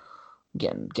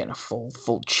 Getting a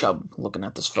full chub looking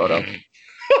at this photo.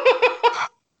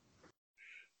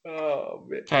 Oh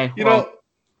man, Okay,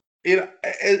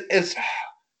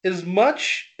 as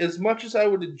much as I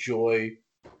would enjoy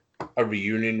a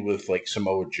reunion with like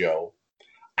Samoa Joe,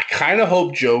 I kind of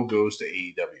hope Joe goes to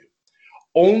AEW,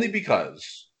 only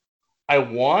because I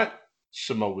want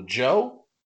Samoa Joe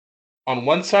on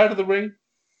one side of the ring,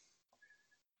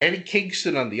 Eddie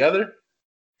Kingston on the other,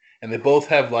 and they both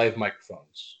have live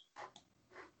microphones.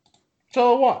 That's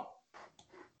all I want.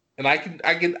 And I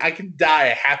can die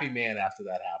a happy man after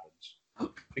that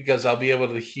happens, because I'll be able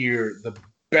to hear the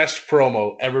best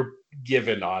promo ever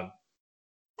given on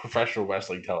professional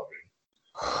wrestling television.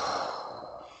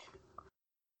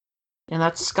 And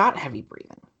that's Scott heavy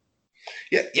breathing.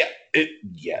 Yeah.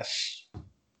 Yes.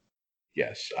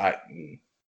 Yeah.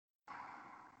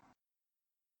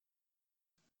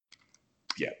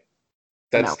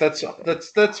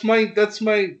 That's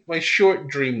my short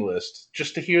dream list.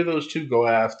 Just to hear those two go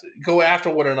after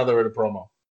one another at a promo.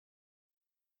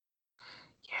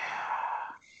 Yeah.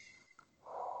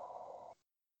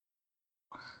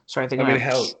 Sorry, I think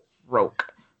hell,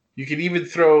 stroke. You can even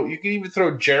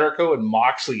throw Jericho and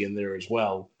Moxley in there as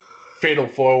well. Fatal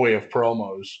 4-way of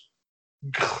promos.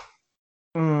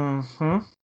 Mm-hmm.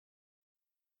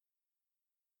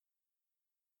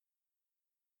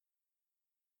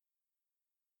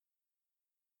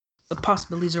 The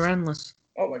possibilities are endless.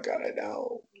 Oh my god, I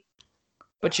know.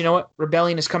 But you know what?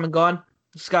 Rebellion is come and gone.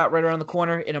 Scott, right around the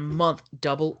corner in a month,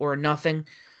 Double or Nothing.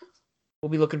 We'll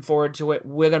be looking forward to it.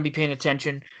 We're going to be paying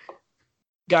attention.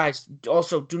 Guys,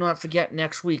 also, do not forget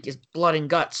next week is Blood and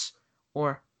Guts,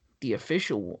 or the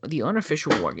unofficial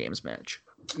War Games match.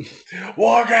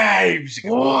 War Games!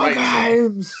 War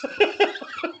Games!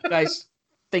 Guys,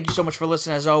 thank you so much for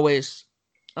listening, as always.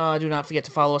 Do not forget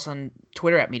to follow us on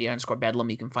Twitter at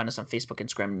media_bedlam. You can find us on Facebook,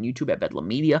 Instagram, and YouTube at Bedlam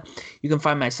Media. You can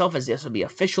find myself as SOB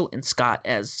Official and Scott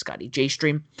as Scotty J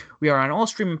Stream. We are on all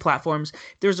streaming platforms.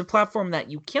 If there's a platform that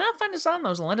you cannot find us on,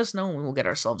 let us know and we will get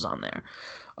ourselves on there.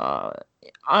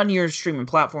 On your streaming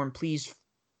platform, please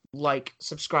like,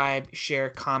 subscribe, share,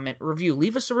 comment, review.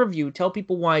 Leave us a review. Tell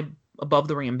people why Above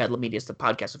the Ring and Bedlam Media is the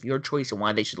podcast of your choice and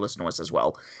why they should listen to us as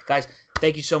well. Guys,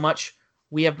 thank you so much.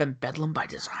 We have been Bedlam by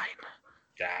design.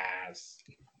 Yes.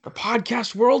 The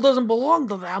podcast world doesn't belong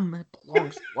to them. It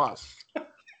belongs to us.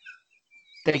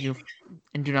 Thank you.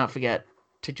 And do not forget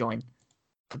to join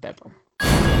the Bedlam.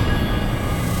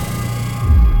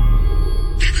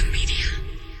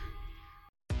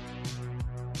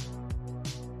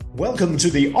 Welcome to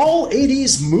the All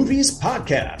 80s Movies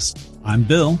Podcast. I'm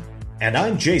Bill. And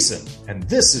I'm Jason. And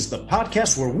this is the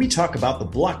podcast where we talk about the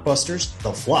blockbusters,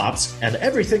 the flops, and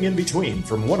everything in between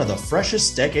from one of the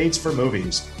freshest decades for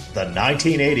movies, the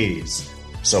 1980s.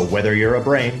 So whether you're a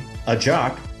brain, a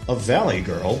jock, a valley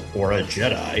girl, or a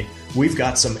Jedi, we've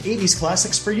got some 80s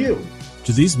classics for you.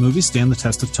 Do these movies stand the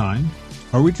test of time?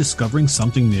 Are we discovering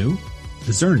something new?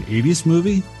 Is there an 80s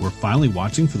movie we're finally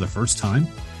watching for the first time?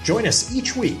 Join us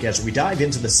each week as we dive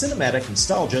into the cinematic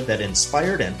nostalgia that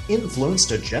inspired and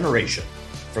influenced a generation.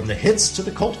 From the hits to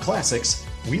the cult classics,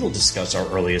 we'll discuss our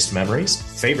earliest memories,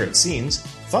 favorite scenes,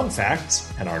 fun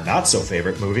facts, and our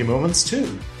not-so-favorite movie moments,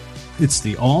 too. It's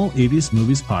the All 80s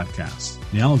Movies Podcast,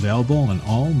 now available on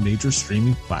all major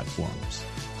streaming platforms.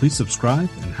 Please subscribe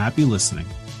and happy listening.